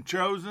frozen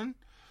chosen.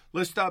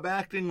 Let's stop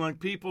acting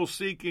like people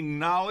seeking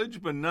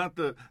knowledge but not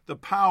the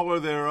power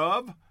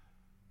thereof.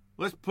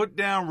 Let's put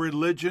down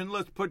religion.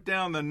 Let's put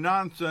down the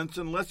nonsense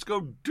and let's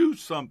go do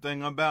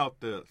something about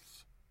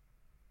this.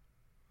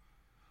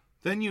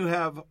 Then you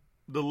have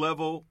the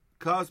level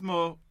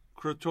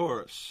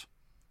Cosmocratorus.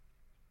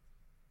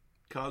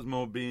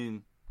 Cosmo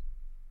being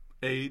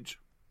age,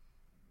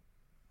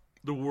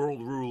 the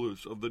world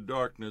rulers of the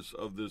darkness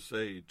of this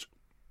age.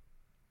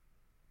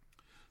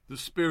 The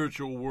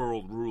spiritual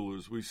world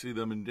rulers, we see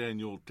them in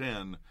Daniel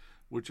 10,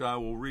 which I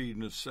will read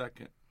in a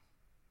second.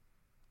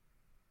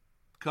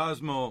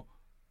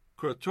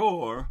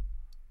 Cosmocrator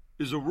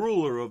is a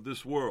ruler of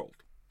this world.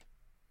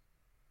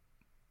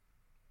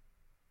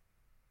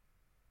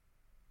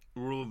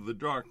 Rule of the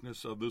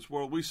darkness of this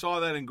world. We saw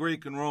that in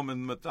Greek and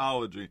Roman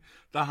mythology,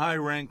 the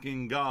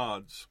high-ranking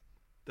gods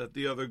that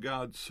the other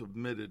gods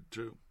submitted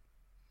to.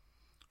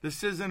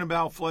 This isn't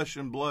about flesh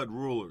and blood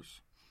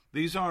rulers.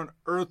 These aren't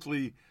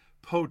earthly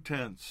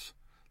potents.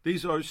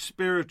 These are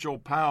spiritual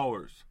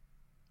powers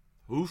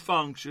who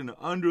function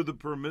under the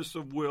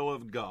permissive will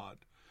of God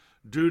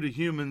due to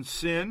human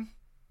sin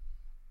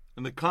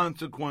and the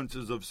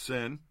consequences of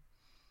sin.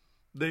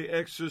 They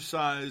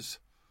exercise,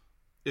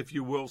 if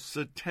you will,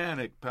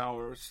 satanic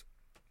powers.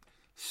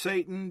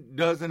 Satan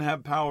doesn't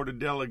have power to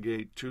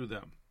delegate to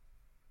them.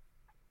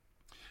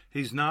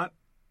 He's not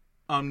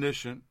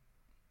omniscient.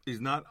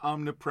 He's not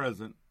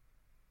omnipresent.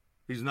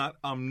 He's not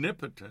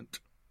omnipotent.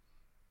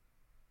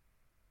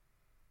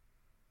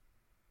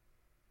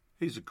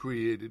 He's a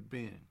created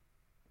being.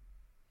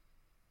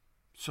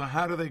 So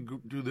how do they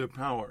do their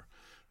power?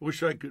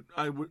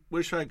 I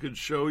wish I could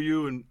show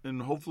you,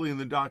 and hopefully in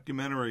the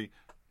documentary,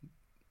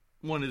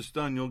 when it's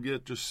done, you'll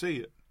get to see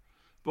it.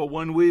 But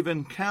when we've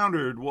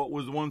encountered what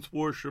was once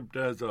worshipped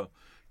as a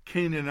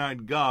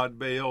Canaanite god,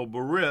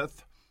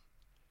 Baal-berith,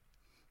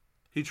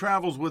 he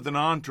travels with an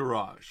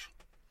entourage.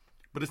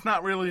 But it's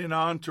not really an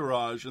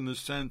entourage in the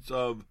sense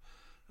of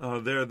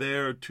they're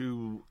there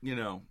to,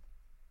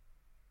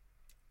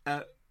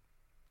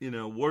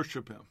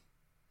 worship him.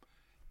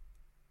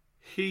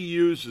 He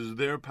uses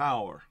their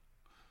power.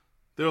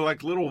 They're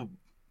like little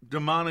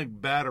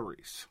demonic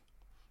batteries.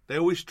 They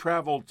always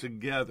travel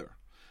together.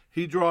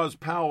 He draws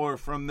power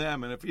from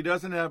them, and if he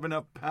doesn't have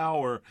enough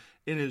power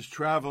in his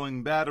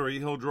traveling battery,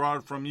 he'll draw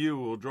it from you.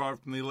 He'll draw it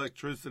from the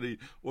electricity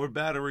or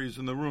batteries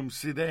in the room.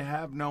 See, they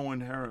have no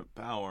inherent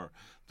power.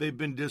 They've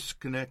been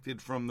disconnected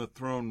from the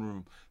throne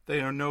room. They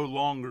are no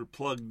longer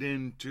plugged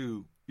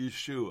into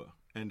Yeshua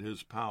and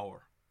his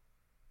power.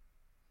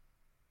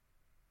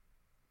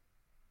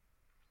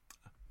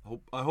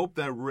 I hope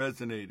that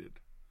resonated.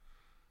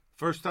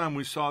 First time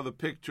we saw the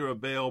picture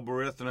of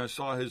Baal-berith, and I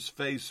saw his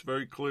face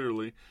very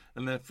clearly,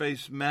 and that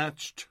face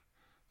matched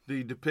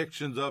the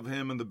depictions of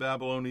him in the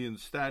Babylonian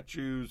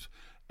statues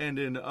and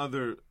in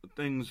other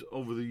things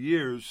over the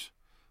years.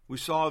 We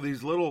saw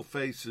these little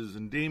faces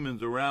and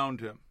demons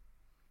around him,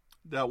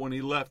 that when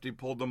he left, he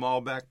pulled them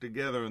all back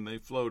together and they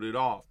floated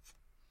off.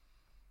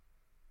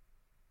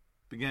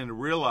 Began to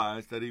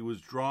realize that he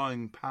was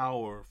drawing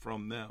power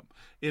from them.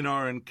 In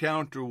our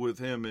encounter with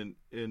him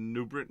in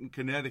New Britain,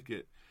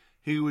 Connecticut,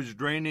 he was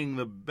draining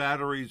the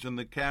batteries and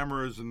the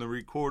cameras and the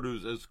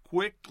recorders as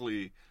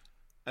quickly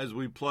as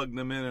we plugged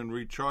them in and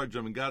recharged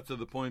them, and got to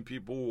the point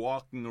people were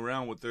walking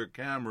around with their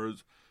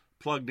cameras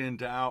plugged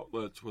into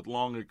outlets with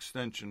long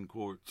extension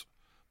cords,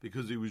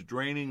 because he was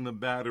draining the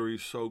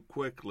batteries so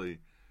quickly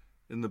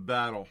in the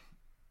battle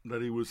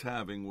that he was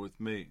having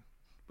with me.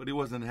 But he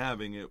wasn't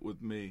having it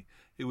with me.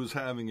 He was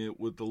having it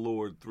with the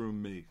Lord through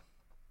me.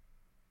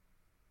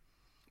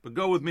 But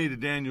go with me to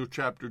Daniel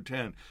chapter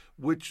 10,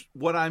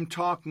 what I'm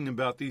talking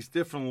about, these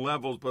different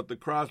levels, but the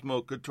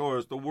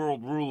Cosmocratorus, the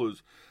world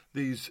rulers,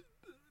 these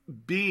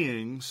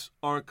beings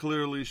are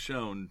clearly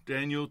shown.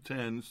 Daniel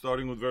 10,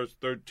 starting with verse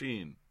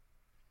 13.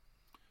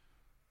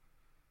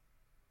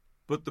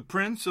 But the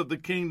prince of the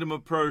kingdom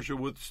of Persia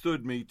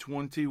withstood me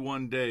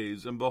 21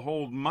 days, and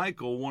behold,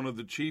 Michael, one of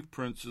the chief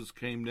princes,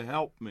 came to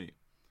help me.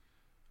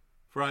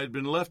 For I had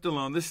been left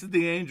alone. This is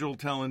the angel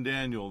telling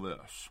Daniel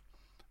this,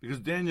 because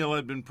Daniel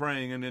had been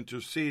praying and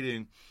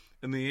interceding,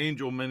 and the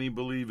angel, many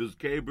believe, is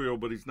Gabriel,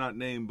 but he's not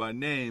named by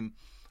name,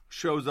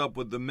 shows up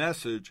with the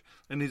message,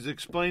 and he's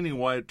explaining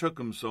why it took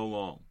him so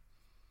long.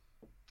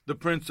 The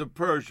prince of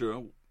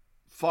Persia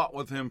fought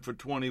with him for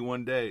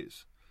 21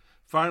 days.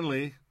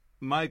 Finally,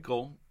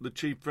 Michael, the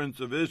chief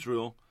prince of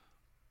Israel,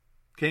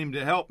 came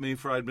to help me,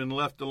 for I'd been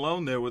left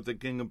alone there with the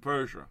king of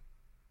Persia.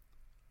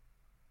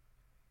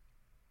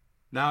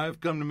 Now I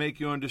have come to make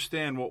you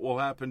understand what will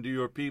happen to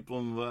your people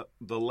in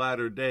the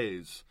latter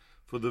days,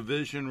 for the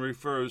vision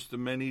refers to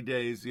many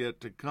days yet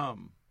to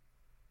come.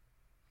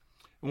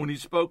 And when he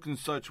spoke in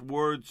such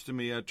words to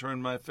me, I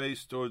turned my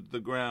face towards the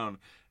ground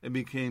and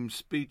became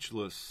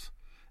speechless.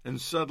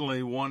 And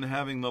suddenly one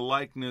having the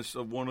likeness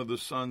of one of the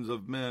sons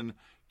of men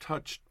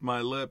touched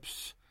my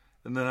lips,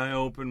 and then I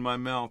opened my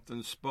mouth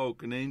and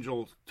spoke. An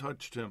angel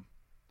touched him,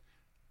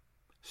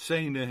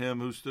 saying to him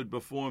who stood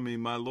before me,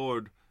 My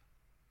Lord,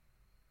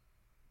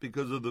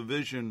 because of the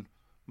vision,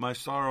 my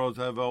sorrows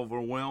have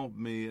overwhelmed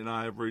me, and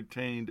I have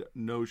retained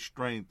no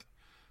strength.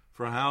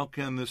 For how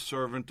can this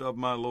servant of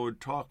my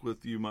Lord talk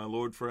with you, my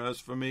Lord? For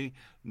as for me,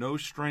 no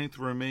strength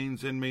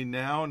remains in me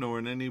now, nor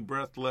in any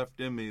breath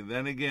left in me.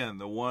 Then again,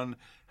 the one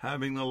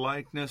having the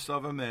likeness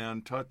of a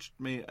man touched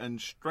me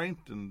and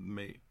strengthened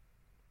me.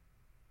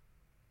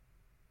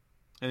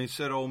 And he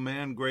said, O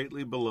man,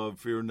 greatly beloved,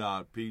 fear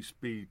not, peace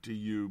be to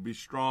you. Be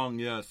strong,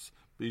 yes,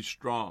 be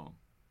strong.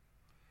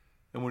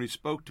 And when he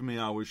spoke to me,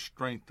 I was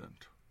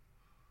strengthened.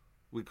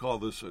 We call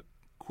this a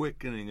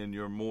quickening in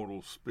your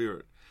mortal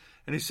spirit.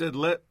 And he said,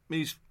 let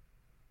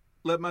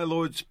my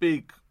Lord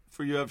speak,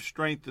 for you have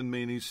strengthened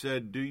me. And he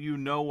said, do you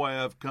know why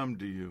I've come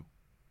to you?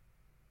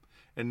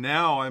 And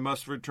now I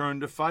must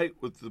return to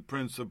fight with the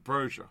prince of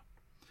Persia.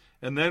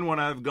 And then when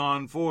I've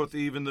gone forth,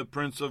 even the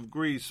prince of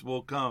Greece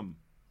will come.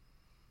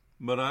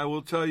 But I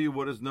will tell you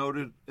what is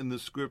noted in the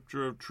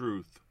scripture of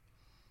truth.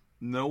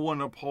 No one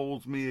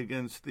upholds me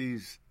against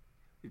these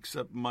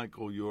except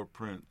Michael, your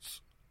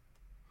prince.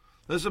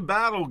 There's a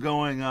battle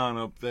going on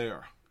up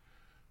there.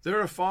 There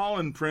are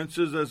fallen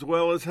princes as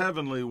well as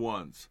heavenly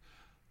ones.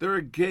 There are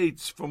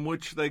gates from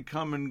which they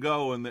come and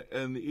go,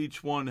 and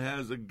each one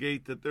has a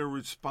gate that they're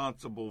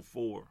responsible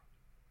for.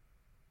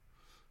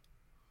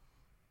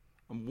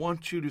 I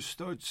want you to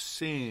start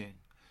seeing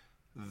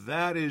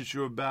that is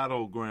your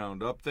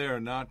battleground up there,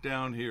 not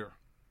down here.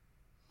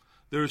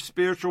 There are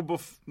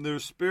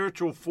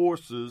spiritual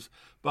forces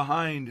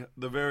behind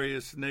the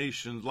various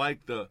nations,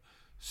 like the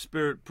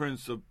spirit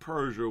prince of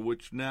Persia,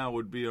 which now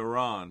would be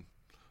Iran,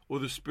 or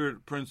the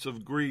spirit prince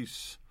of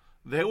Greece.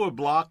 They were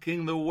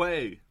blocking the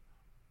way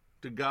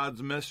to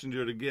God's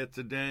messenger to get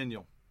to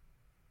Daniel.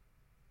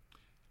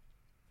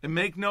 And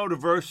make note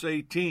of verse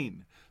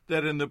 18,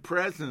 that in the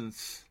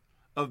presence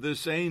of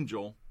this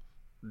angel,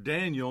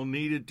 Daniel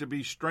needed to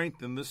be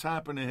strengthened. This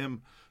happened to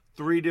him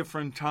 3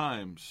 different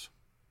times.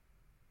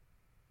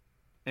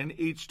 And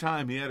each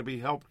time he had to be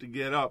helped to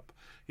get up.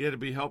 He had to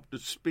be helped to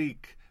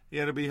speak. He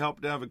had to be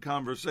helped to have a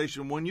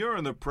conversation. When you're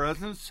in the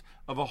presence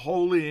of a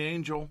holy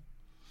angel,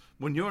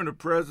 when you're in the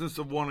presence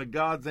of one of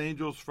God's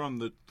angels from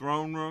the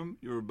throne room,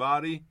 your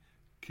body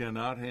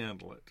cannot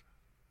handle it.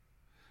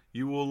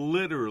 You will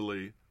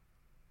literally,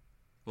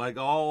 like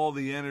all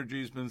the energy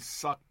has been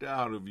sucked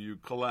out of you,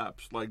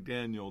 collapse like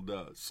Daniel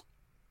does.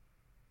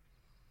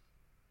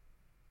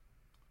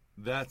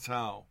 That's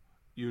how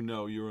you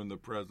know you're in the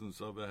presence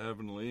of a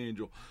heavenly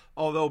angel.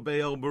 Although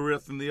Baal,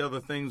 Berith, and the other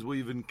things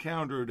we've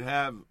encountered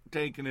have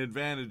taken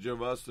advantage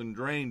of us and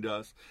drained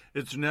us,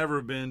 it's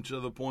never been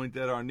to the point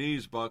that our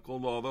knees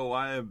buckled, although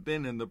I have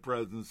been in the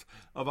presence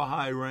of a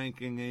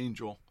high-ranking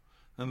angel.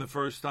 And the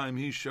first time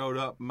he showed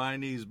up, my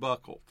knees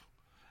buckled.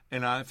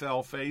 And I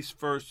fell face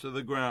first to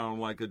the ground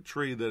like a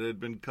tree that had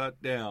been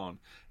cut down.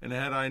 And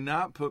had I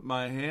not put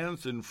my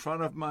hands in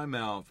front of my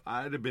mouth,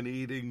 I'd have been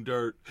eating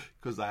dirt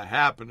because I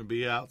happened to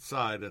be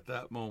outside at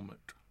that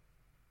moment.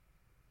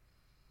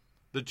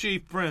 The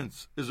chief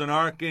prince is an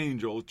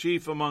archangel,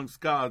 chief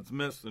amongst God's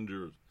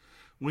messengers.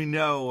 We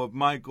know of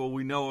Michael,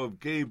 we know of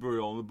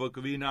Gabriel. The book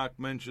of Enoch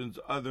mentions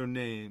other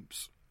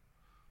names.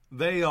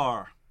 They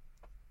are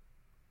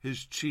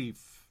his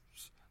chiefs.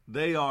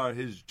 They are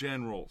his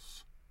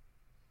generals.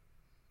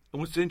 And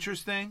what's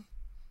interesting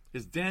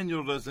is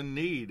Daniel doesn't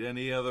need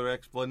any other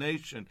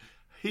explanation.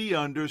 He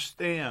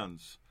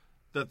understands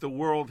that the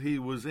world he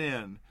was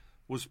in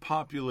was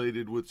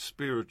populated with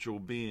spiritual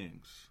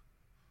beings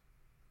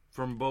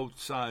from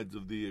both sides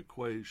of the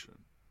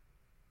equation.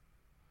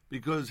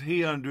 Because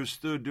he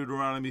understood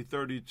Deuteronomy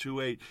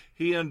 32:8.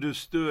 He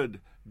understood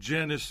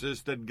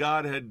Genesis, that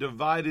God had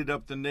divided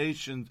up the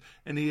nations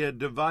and he had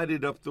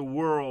divided up the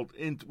world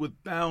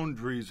with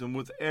boundaries and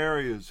with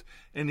areas.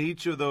 And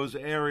each of those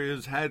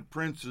areas had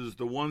princes.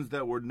 The ones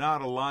that were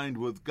not aligned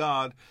with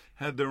God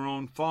had their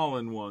own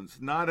fallen ones.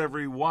 Not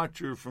every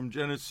watcher from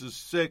Genesis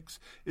 6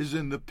 is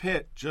in the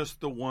pit,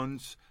 just the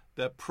ones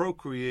that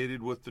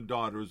procreated with the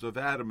daughters of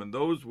Adam. And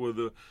those were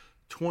the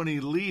 20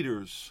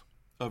 leaders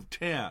of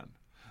 10.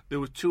 There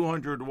were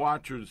 200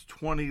 watchers,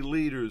 20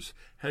 leaders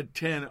had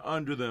 10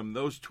 under them.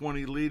 Those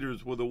 20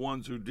 leaders were the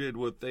ones who did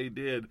what they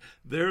did.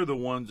 They're the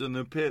ones in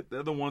the pit.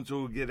 They're the ones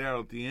who will get out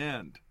at the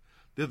end.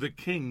 They're the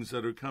kings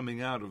that are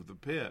coming out of the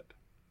pit.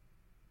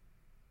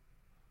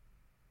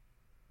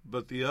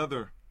 But the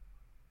other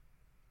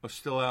are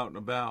still out and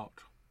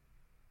about.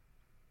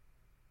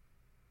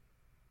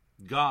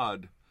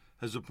 God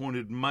has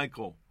appointed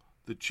Michael,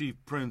 the chief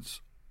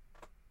prince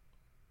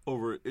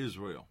over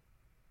Israel.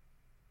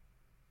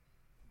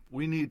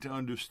 We need to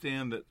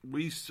understand that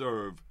we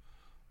serve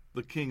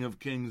the King of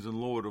Kings and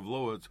Lord of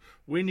Lords.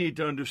 We need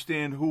to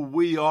understand who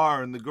we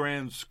are in the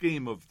grand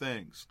scheme of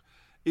things.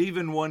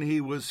 Even when he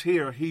was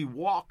here, he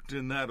walked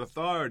in that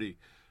authority.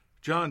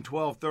 John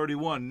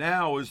 12:31,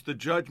 now is the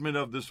judgment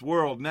of this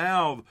world.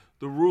 Now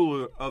the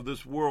ruler of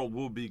this world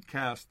will be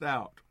cast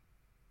out.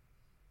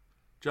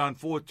 John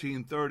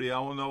 14:30, I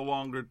will no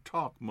longer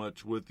talk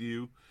much with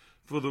you,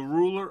 for the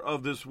ruler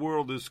of this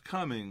world is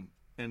coming,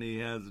 and he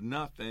has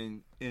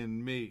nothing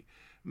in me.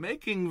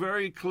 Making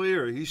very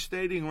clear, he's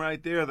stating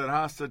right there that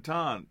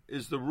Hasatan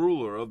is the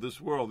ruler of this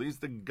world. He's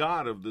the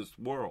God of this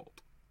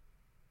world.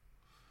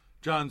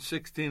 John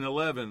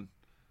 16:11,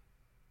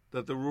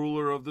 that the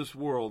ruler of this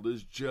world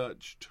is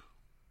judged.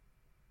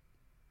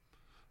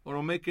 Well,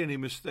 don't make any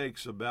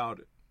mistakes about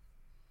it.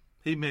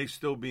 He may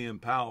still be in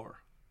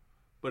power,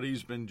 but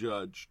he's been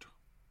judged.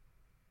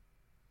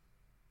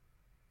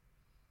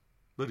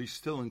 But he's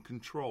still in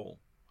control.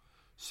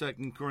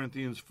 2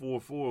 Corinthians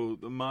 4:4,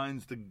 the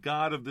minds the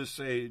God of this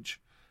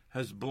age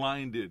has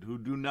blinded, who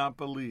do not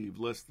believe,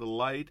 lest the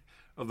light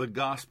of the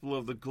gospel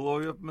of the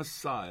glory of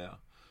Messiah,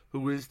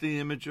 who is the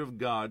image of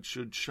God,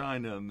 should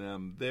shine on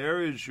them.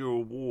 There is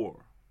your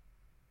war.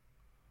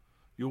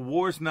 Your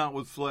war is not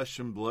with flesh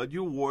and blood.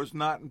 Your war is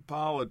not in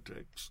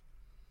politics.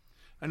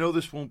 I know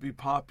this won't be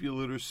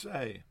popular to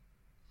say.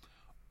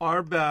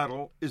 Our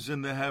battle is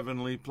in the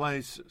heavenly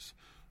places.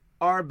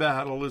 Our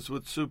battle is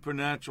with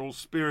supernatural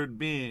spirit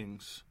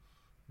beings,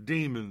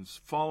 demons,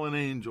 fallen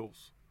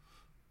angels,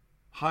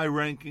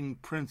 high-ranking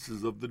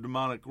princes of the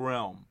demonic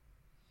realm.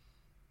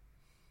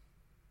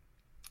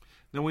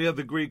 Then we have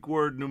the Greek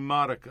word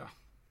pneumatica.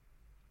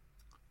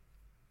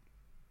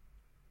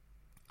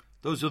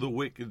 Those are the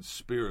wicked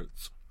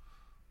spirits.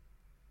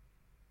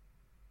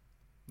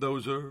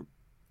 Those are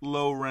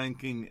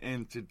low-ranking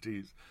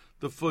entities,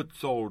 the foot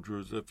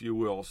soldiers, if you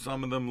will.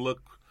 Some of them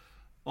look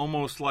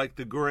almost like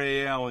the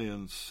gray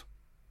aliens.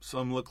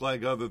 Some look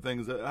like other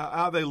things.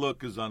 How they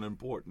look is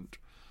unimportant.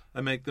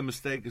 I make the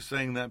mistake of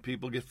saying that.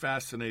 People get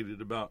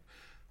fascinated about,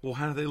 well,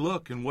 how do they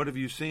look, and what have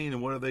you seen,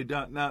 and what have they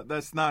done? Now,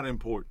 that's not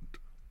important.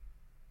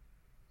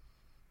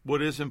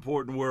 What is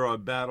important, where our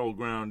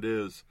battleground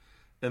is,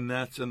 and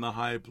that's in the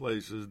high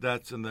places.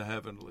 That's in the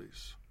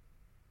heavenlies.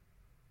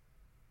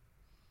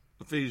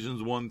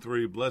 Ephesians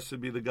 1:3, blessed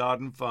be the God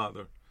and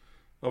Father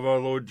of our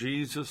Lord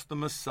Jesus the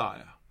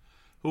Messiah,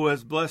 who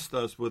has blessed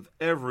us with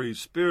every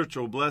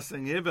spiritual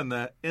blessing, even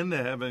that in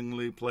the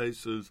heavenly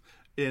places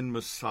in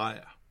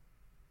Messiah.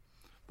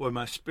 Boy,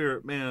 my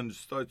spirit man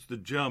starts to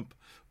jump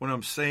when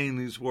I'm saying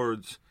these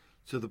words,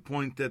 to the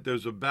point that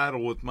there's a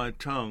battle with my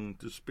tongue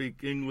to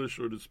speak English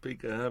or to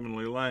speak a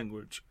heavenly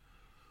language.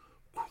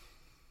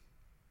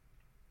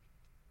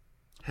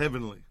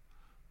 Heavenly.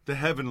 The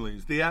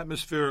heavenlies, the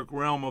atmospheric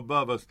realm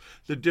above us,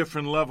 the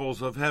different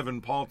levels of heaven.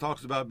 Paul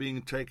talks about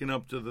being taken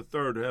up to the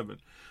third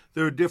heaven.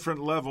 There are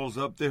different levels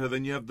up there.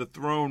 Then you have the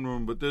throne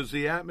room, but there's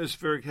the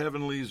atmospheric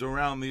heavenlies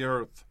around the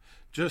earth,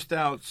 just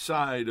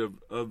outside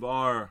of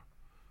our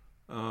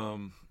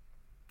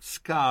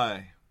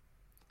sky.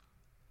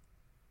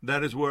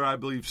 That is where I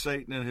believe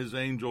Satan and his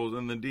angels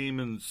and the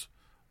demons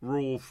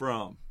rule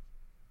from,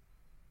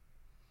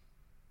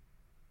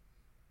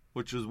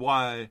 which is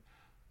why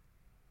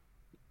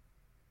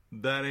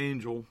that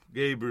angel,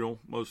 Gabriel,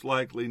 most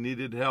likely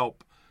needed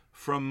help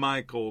from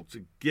Michael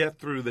to get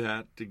through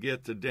that, to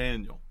get to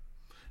Daniel.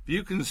 If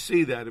you can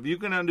see that, if you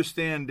can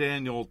understand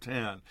Daniel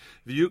 10,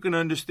 if you can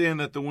understand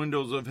that the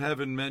windows of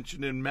heaven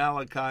mentioned in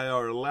Malachi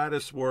are a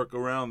lattice work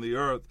around the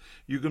earth,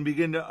 you can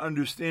begin to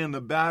understand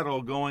the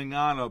battle going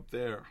on up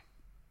there.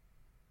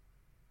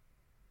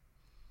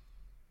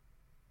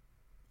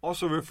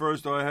 Also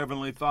refers to our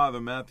Heavenly Father,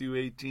 Matthew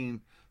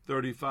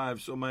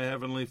 18:35. So my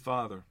Heavenly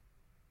Father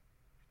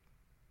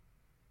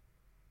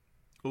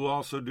will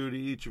also do to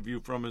each of you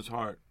from his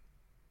heart,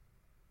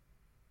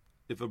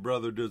 if a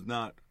brother does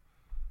not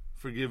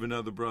forgive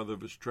another brother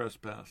of his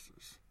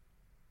trespasses.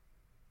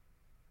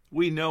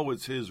 We know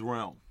it's his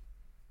realm.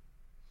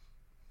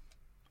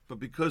 But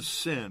because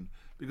sin,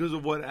 because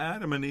of what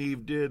Adam and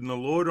Eve did, and the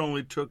Lord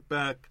only took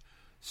back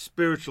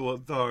spiritual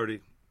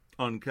authority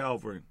on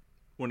Calvary,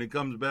 when he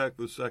comes back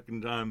the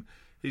second time,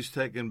 he's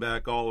taken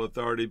back all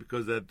authority,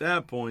 because at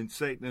that point,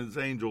 Satan and his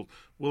angels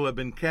will have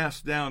been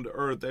cast down to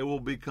earth. They will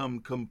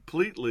become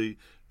completely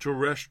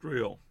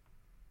terrestrial.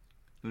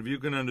 And if you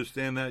can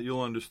understand that,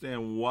 you'll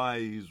understand why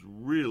he's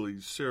really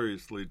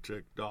seriously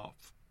ticked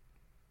off.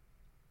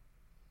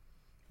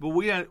 But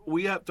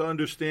we have to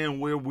understand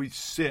where we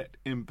sit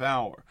in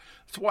power.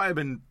 That's why I've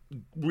been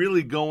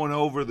really going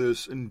over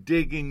this and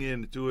digging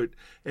into it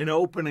and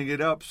opening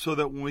it up, so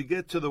that when we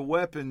get to the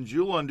weapons,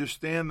 you'll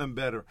understand them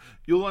better.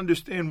 You'll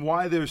understand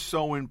why they're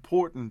so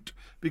important,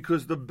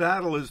 because the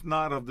battle is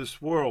not of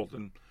this world.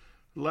 And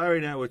Larry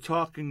and I were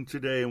talking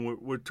today, and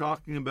we're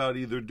talking about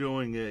either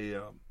doing a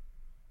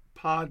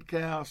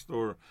podcast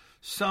or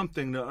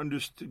something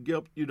to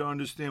get you to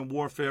understand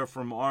warfare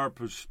from our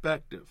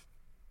perspective.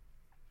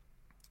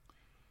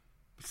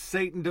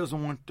 Satan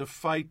doesn't want to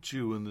fight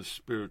you in the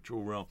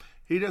spiritual realm.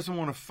 He doesn't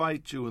want to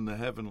fight you in the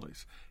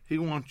heavenlies. He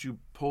wants to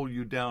pull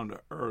you down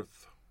to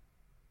earth.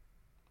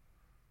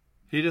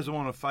 He doesn't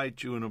want to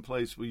fight you in a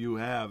place where you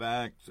have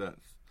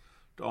access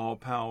to all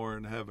power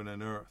in heaven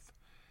and earth.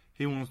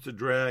 He wants to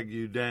drag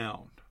you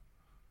down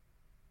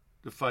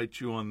to fight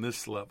you on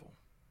this level.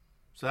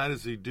 So how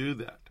does he do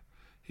that?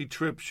 He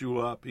trips you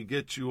up. He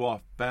gets you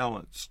off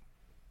balance.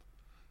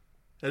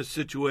 That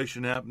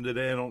situation happened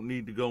today. I don't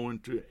need to go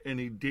into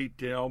any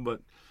detail,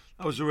 but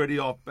I was already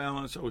off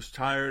balance. I was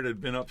tired.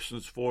 I'd been up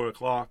since 4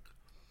 o'clock.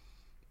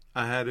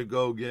 I had to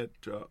go get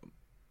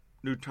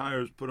new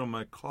tires put on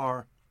my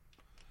car.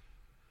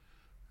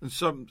 And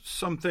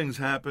some things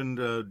happened,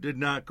 did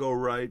not go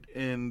right,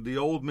 and the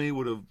old me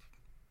would have,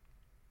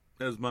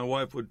 as my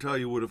wife would tell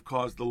you, would have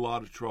caused a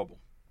lot of trouble.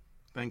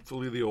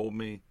 Thankfully, the old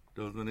me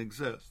doesn't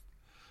exist.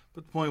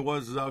 But the point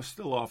was, I was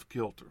still off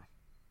kilter.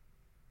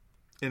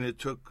 And it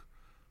took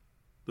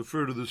the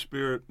fruit of the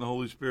Spirit, and the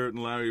Holy Spirit,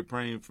 and Larry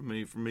praying for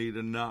me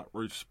to not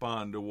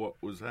respond to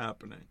what was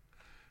happening.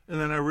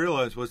 And then I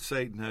realized what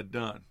Satan had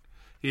done.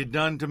 He had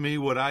done to me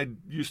what I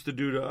used to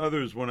do to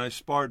others when I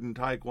sparred in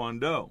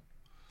Taekwondo.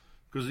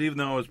 Because even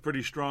though I was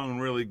pretty strong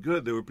and really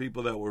good, there were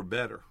people that were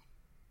better.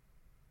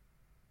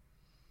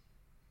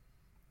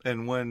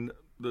 And when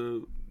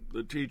the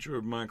teacher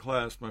of my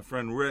class, my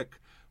friend Rick,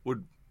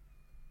 would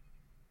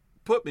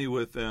put me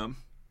with them,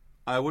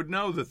 I would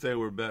know that they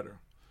were better.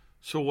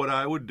 So what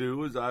I would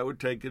do is I would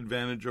take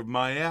advantage of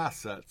my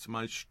assets,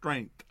 my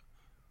strength.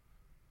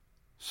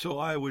 So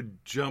I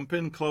would jump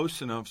in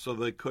close enough so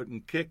they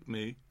couldn't kick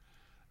me,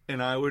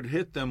 and I would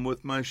hit them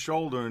with my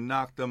shoulder and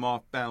knock them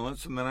off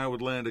balance, and then I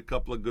would land a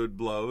couple of good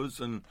blows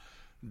and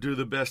do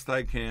the best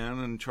I can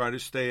and try to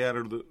stay out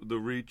of the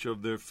reach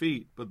of their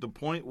feet. But the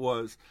point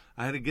was,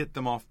 I had to get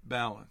them off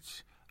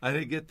balance. I had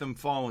to get them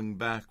falling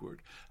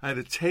backward. I had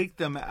to take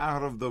them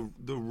out of the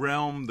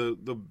realm,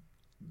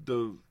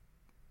 the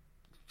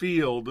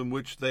field in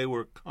which they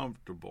were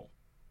comfortable.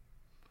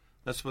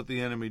 That's what the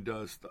enemy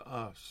does to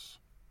us.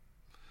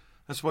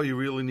 That's why you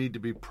really need to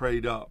be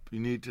prayed up. You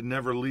need to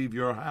never leave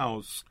your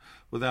house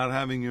without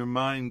having your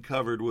mind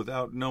covered,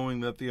 without knowing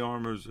that the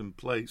armor's in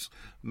place.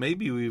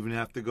 Maybe you even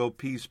have to go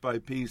piece by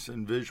piece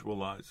and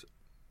visualize it.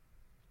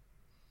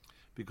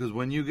 Because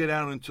when you get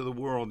out into the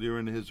world, you're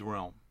in his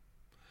realm.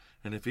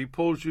 And if he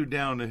pulls you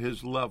down to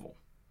his level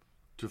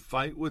to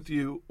fight with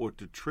you or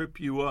to trip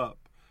you up,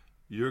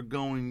 you're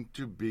going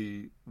to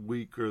be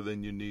weaker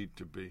than you need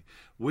to be.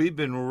 We've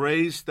been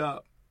raised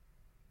up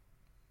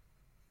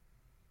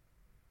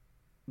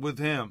with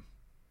him,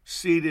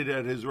 seated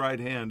at his right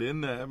hand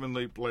in the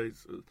heavenly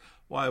places.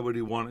 Why would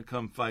he want to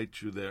come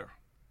fight you there?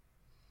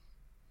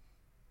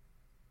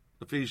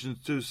 Ephesians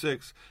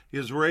 2:6, he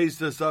has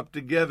raised us up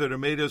together to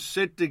make us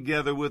sit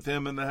together with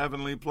him in the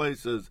heavenly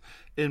places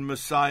in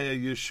Messiah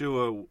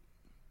Yeshua.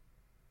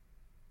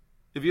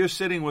 If you're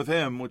sitting with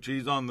him, which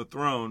he's on the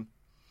throne,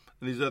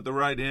 and he's at the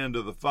right hand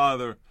of the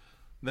Father,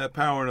 that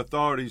power and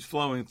authority is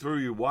flowing through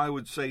you, why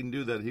would Satan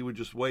do that? He would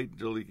just wait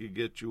until he could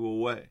get you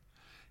away.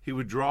 He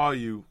would draw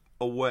you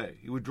away.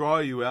 He would draw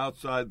you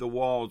outside the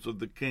walls of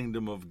the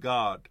kingdom of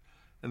God,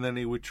 and then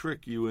he would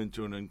trick you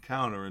into an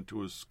encounter,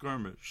 into a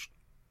skirmish.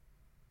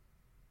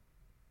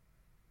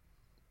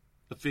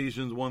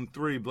 Ephesians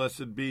 1:3,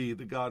 blessed be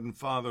the God and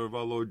Father of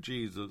our Lord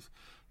Jesus,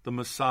 the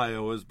Messiah,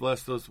 who has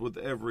blessed us with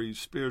every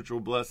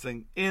spiritual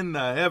blessing in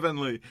the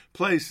heavenly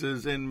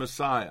places in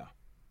Messiah.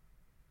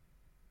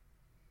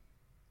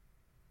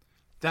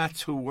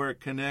 That's who we're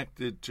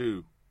connected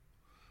to.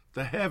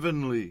 The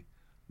heavenly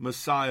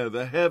Messiah,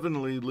 the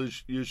heavenly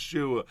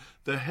Yeshua,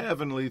 the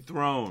heavenly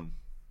throne.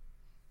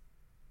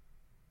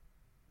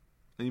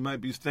 And you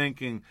might be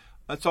thinking,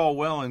 that's all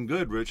well and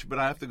good, Rich, but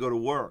I have to go to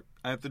work.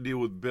 I have to deal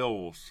with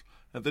bills.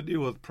 I have to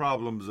deal with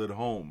problems at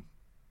home.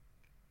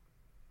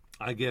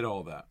 I get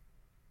all that.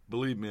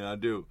 Believe me, I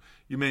do.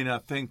 You may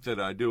not think that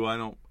I do. I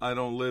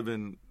don't live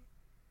in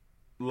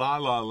La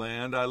La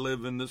Land. I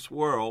live in this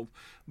world,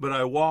 but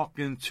I walk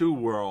in two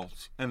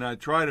worlds, and I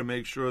try to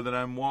make sure that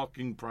I'm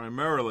walking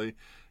primarily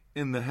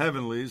in the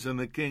heavenlies, in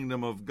the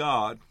kingdom of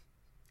God.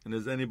 And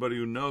as anybody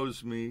who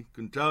knows me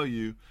can tell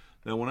you,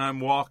 that when I'm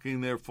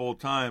walking there full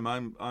time,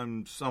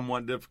 I'm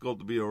somewhat difficult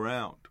to be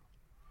around.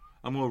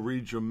 I'm going to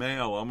read your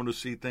mail. I'm going to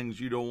see things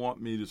you don't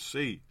want me to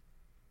see.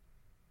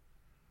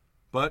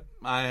 But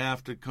I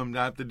have to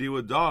deal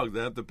with dogs.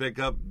 I have to pick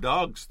up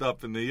dog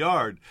stuff in the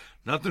yard.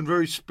 Nothing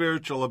very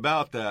spiritual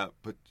about that.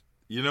 But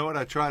you know what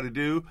I try to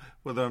do?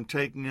 Whether I'm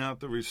taking out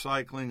the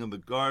recycling of the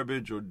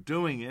garbage or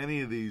doing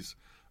any of these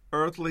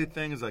earthly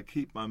things, I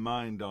keep my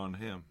mind on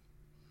him.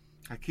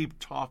 I keep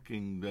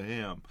talking to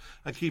him.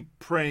 I keep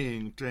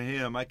praying to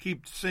him. I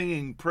keep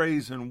singing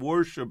praise and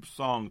worship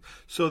songs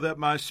so that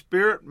my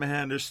spirit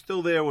man is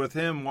still there with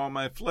him while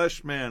my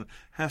flesh man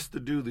has to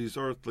do these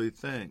earthly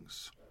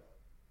things.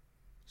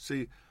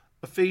 See,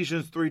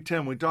 Ephesians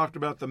 3:10, we talked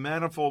about the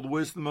manifold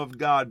wisdom of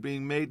God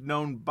being made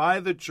known by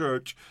the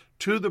church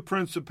to the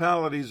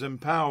principalities and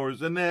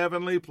powers in the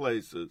heavenly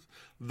places.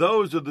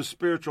 Those are the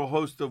spiritual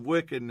host of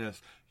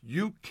wickedness.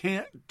 You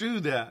can't do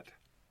that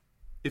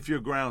if you're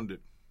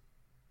grounded.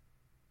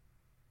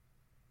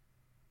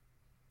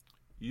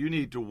 You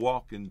need to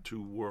walk in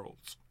two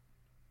worlds.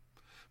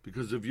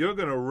 Because if you're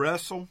going to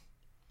wrestle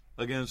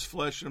against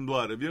flesh and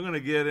blood, if you're going to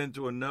get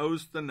into a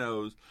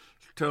nose-to-nose,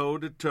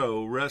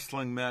 toe-to-toe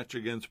wrestling match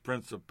against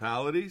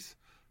principalities,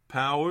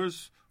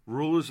 powers,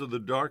 rulers of the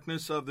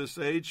darkness of this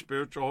age,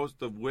 spiritual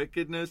host of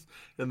wickedness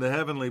in the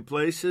heavenly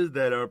places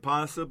that are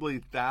possibly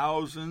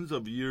thousands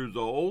of years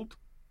old,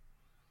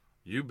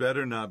 you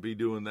better not be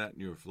doing that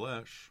in your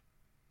flesh.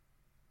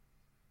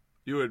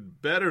 You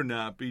had better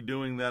not be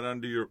doing that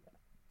under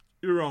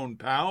your own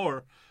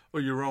power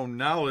or your own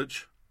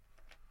knowledge.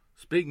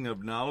 Speaking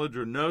of knowledge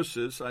or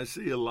gnosis, I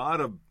see a lot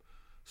of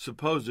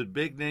supposed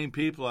big-name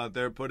people out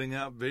there putting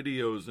out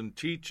videos and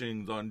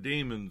teachings on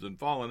demons and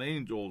fallen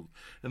angels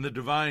and the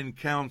divine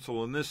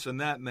council and this and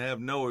that, and they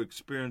have no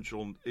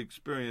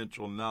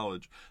experiential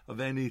knowledge of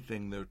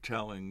anything they're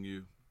telling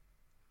you.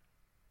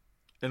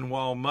 And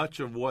while much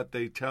of what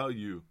they tell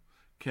you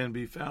can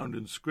be found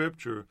in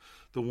Scripture,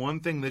 the one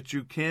thing that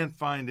you can't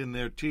find in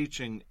their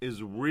teaching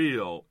is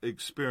real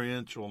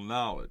experiential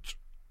knowledge.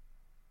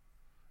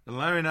 And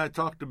Larry and I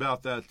talked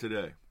about that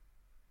today.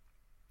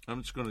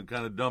 I'm just going to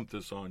kind of dump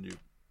this on you.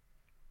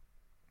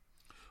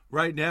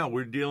 Right now,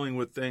 we're dealing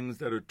with things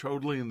that are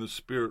totally in the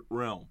spirit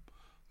realm.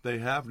 They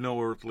have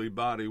no earthly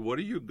body. What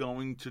are you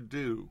going to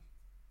do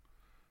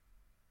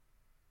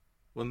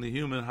when the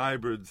human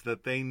hybrids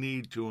that they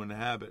need to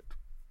inhabit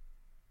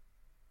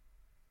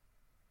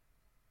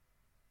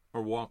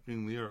are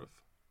walking the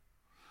earth?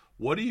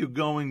 What are you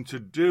going to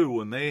do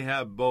when they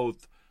have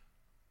both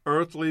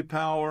earthly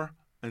power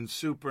and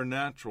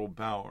supernatural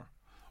power?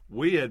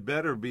 We had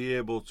better be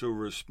able to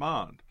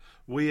respond.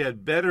 We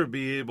had better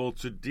be able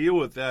to deal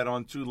with that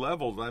on two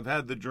levels. I've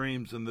had the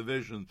dreams and the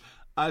visions.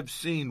 I've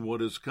seen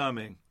what is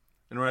coming.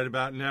 And right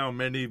about now,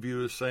 many of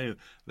you are saying,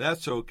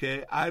 that's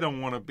okay. I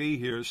don't want to be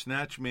here.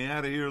 Snatch me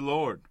out of here,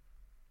 Lord.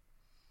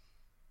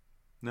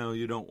 No,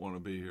 you don't want to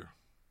be here.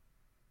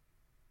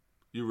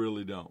 You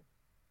really don't.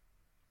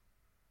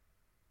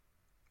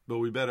 But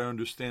we better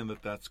understand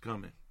that that's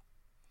coming.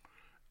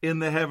 In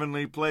the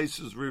heavenly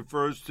places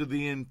refers to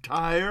the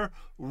entire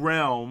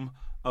realm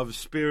of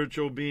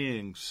spiritual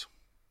beings.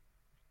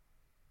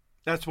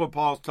 That's what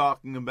Paul's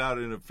talking about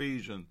in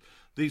Ephesians.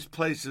 These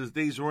places,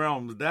 these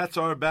realms, that's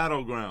our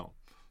battleground.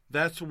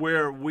 That's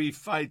where we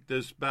fight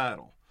this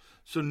battle.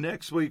 So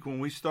next week when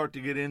we start to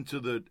get into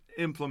the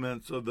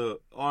implements of the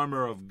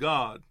armor of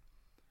God,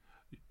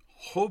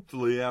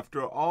 hopefully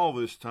after all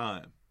this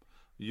time,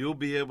 you'll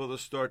be able to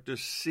start to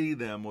see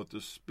them with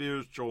the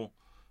spiritual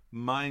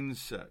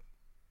mindset.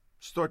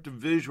 Start to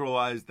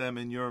visualize them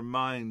in your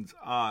mind's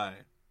eye.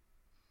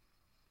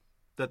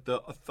 That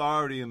the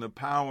authority and the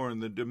power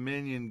and the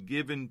dominion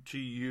given to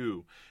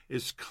you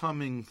is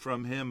coming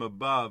from Him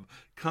above,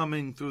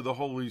 coming through the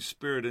Holy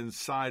Spirit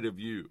inside of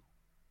you.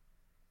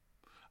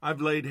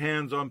 I've laid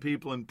hands on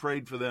people and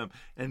prayed for them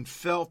and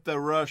felt the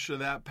rush of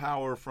that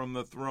power from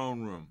the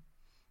throne room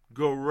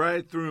go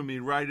right through me,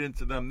 right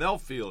into them. They'll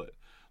feel it.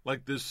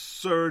 Like this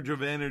surge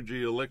of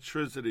energy,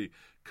 electricity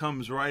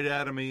comes right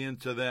out of me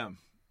into them.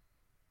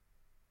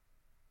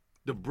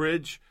 The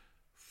bridge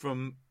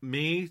from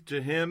me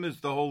to Him is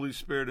the Holy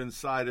Spirit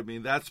inside of me.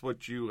 That's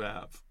what you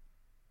have.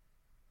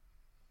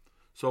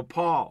 So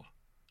Paul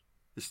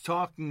is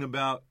talking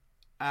about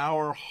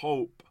our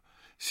hope.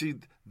 See,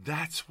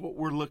 that's what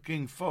we're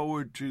looking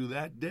forward to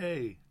that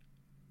day.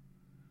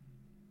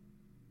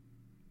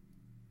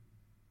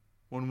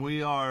 When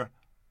we are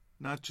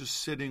not just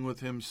sitting with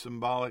Him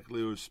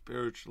symbolically or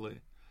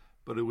spiritually,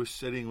 but it was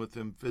sitting with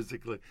Him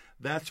physically.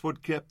 That's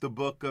what kept the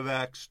book of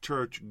Acts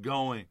church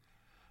going.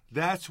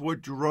 That's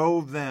what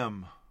drove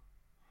them,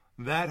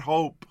 that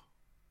hope.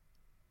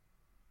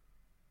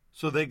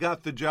 So they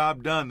got the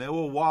job done. They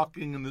were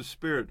walking in the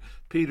Spirit.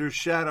 Peter's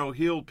shadow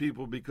healed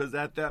people because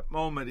at that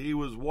moment he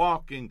was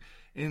walking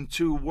in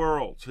two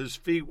worlds. His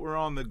feet were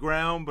on the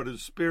ground, but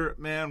his spirit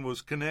man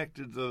was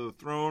connected to the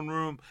throne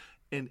room,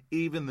 and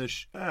even the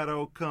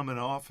shadow coming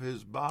off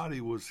his body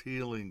was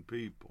healing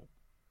people.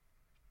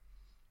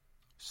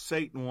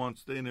 Satan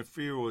wants to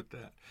interfere with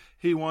that.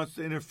 He wants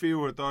to interfere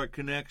with our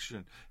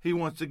connection. He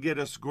wants to get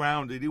us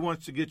grounded. He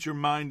wants to get your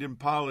mind in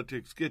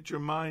politics, get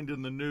your mind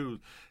in the news,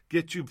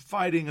 get you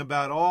fighting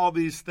about all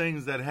these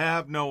things that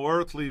have no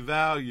earthly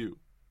value.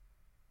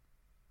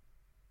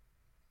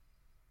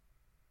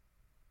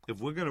 If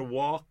we're going to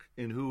walk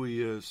in who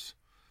He is,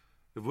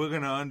 if we're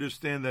going to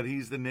understand that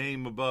He's the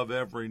name above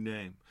every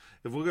name,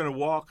 if we're going to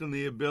walk in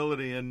the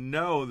ability and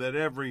know that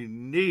every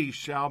knee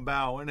shall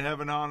bow in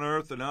heaven, on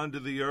earth, and under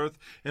the earth,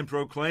 and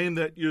proclaim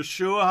that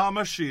Yeshua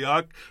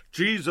HaMashiach,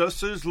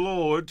 Jesus is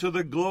Lord, to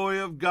the glory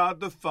of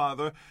God the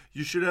Father,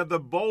 you should have the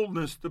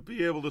boldness to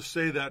be able to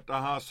say that to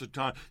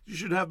Hasatan. You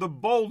should have the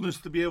boldness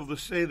to be able to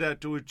say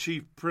that to a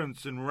chief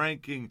prince and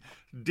ranking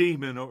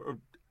demon or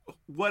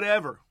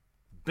whatever.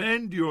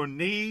 Bend your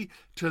knee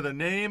to the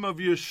name of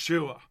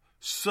Yeshua.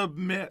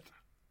 Submit.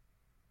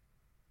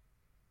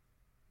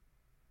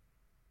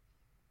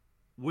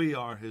 We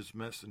are His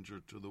messenger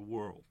to the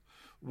world.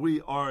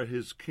 We are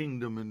His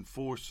kingdom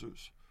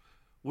enforcers.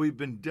 We've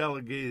been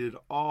delegated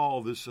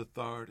all this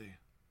authority.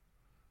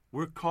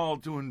 We're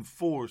called to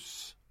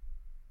enforce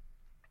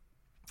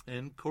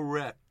and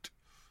correct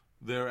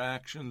their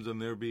actions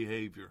and their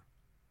behavior.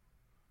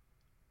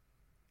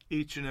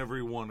 Each and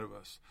every one of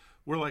us.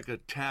 We're like a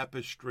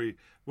tapestry.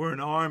 We're an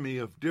army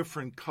of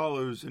different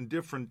colors and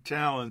different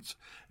talents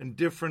and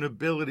different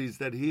abilities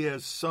that He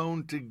has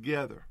sewn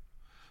together.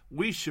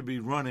 We should be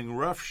running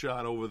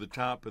roughshod over the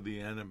top of the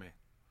enemy.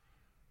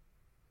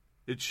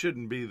 It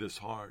shouldn't be this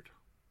hard.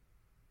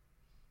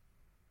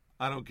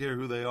 I don't care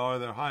who they are,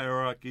 their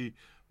hierarchy,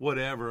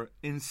 whatever.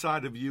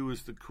 Inside of you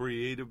is the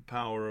creative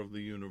power of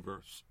the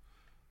universe.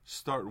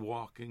 Start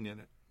walking in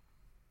it.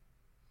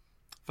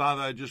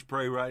 Father, I just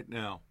pray right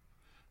now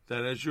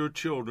that as your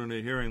children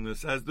are hearing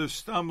this, as they're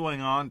stumbling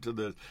onto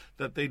this,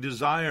 that they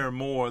desire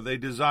more. They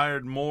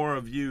desired more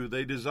of you.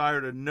 They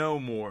desire to know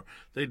more.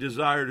 They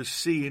desire to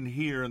see and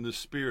hear in the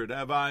Spirit,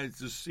 have eyes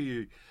to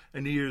see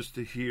and ears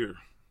to hear.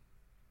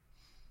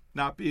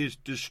 Not be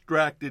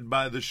distracted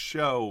by the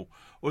show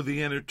or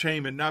the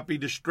entertainment, not be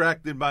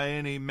distracted by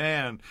any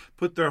man.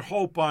 Put their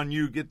hope on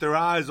you, get their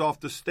eyes off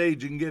the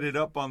stage and get it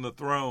up on the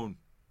throne.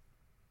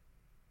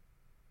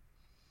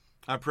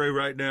 I pray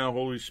right now,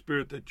 Holy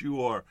Spirit, that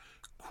you are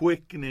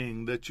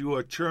quickening, that you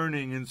are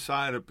churning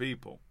inside of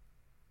people,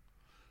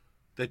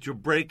 that you're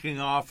breaking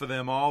off of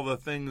them all the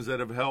things that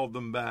have held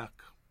them back,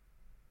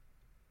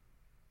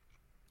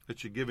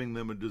 that you're giving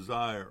them a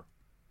desire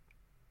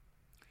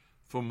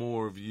for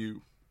more of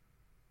you,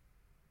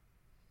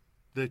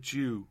 that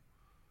you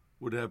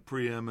would have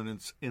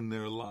preeminence in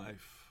their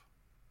life.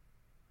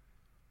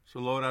 So,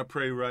 Lord, I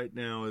pray right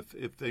now,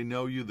 if they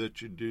know you,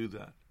 that you do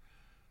that.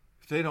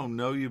 If they don't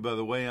know you by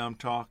the way I'm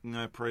talking,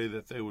 I pray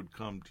that they would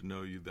come to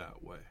know you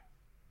that way.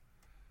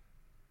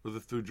 Whether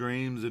through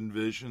dreams and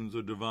visions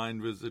or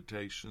divine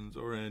visitations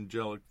or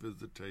angelic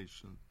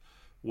visitations,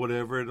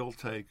 whatever it'll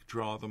take,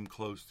 draw them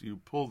close to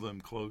you, pull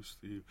them close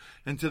to you.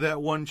 And to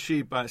that one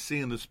sheep I see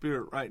in the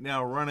Spirit right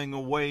now running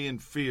away in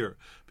fear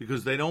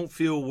because they don't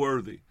feel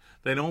worthy.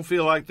 They don't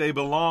feel like they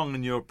belong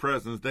in your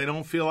presence. They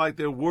don't feel like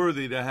they're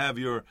worthy to have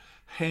your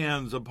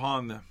hands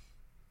upon them.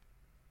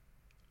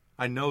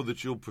 I know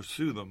that you'll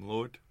pursue them,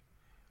 Lord.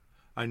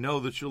 I know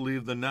that you'll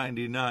leave the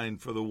 99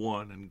 for the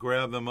one and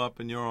grab them up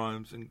in your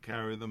arms and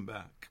carry them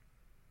back.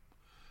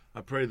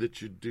 I pray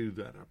that you do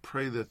that. I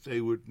pray that they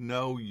would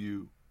know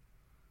you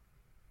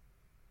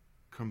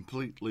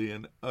completely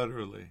and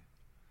utterly,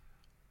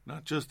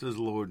 not just as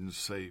Lord and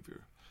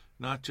Savior,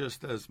 not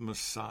just as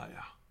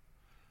Messiah,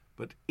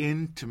 but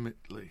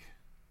intimately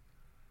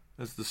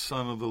as the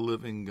Son of the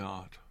living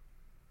God,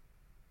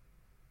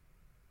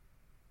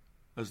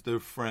 as their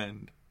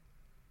friend,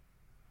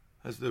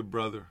 as their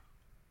brother.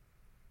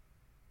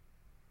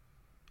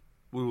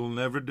 We will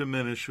never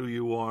diminish who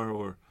you are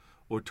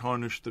or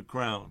tarnish the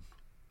crown.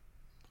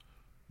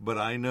 But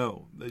I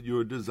know that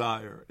your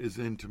desire is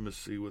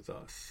intimacy with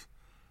us.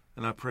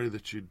 And I pray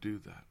that you do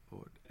that,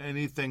 Lord.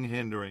 Anything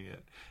hindering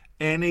it,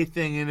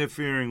 anything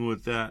interfering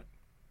with that,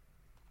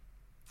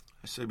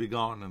 I say be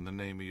gone in the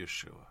name of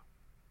Yeshua.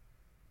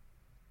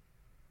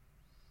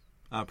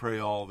 I pray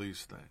all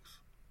these things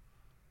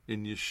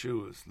in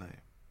Yeshua's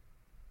name.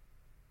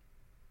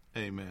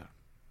 Amen.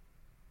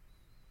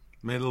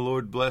 May the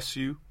Lord bless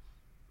you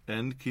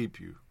and keep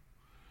you.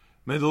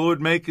 May the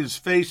Lord make his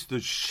face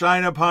to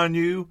shine upon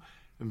you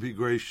and be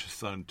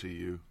gracious unto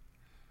you.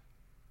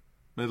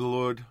 May the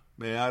Lord,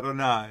 may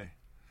Adonai,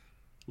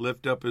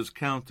 lift up his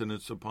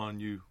countenance upon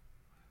you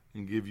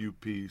and give you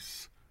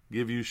peace,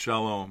 give you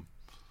shalom.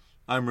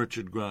 I'm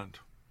Richard Grunt.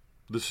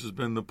 This has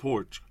been The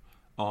Porch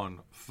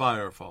on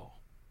Firefall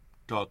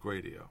Talk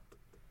Radio.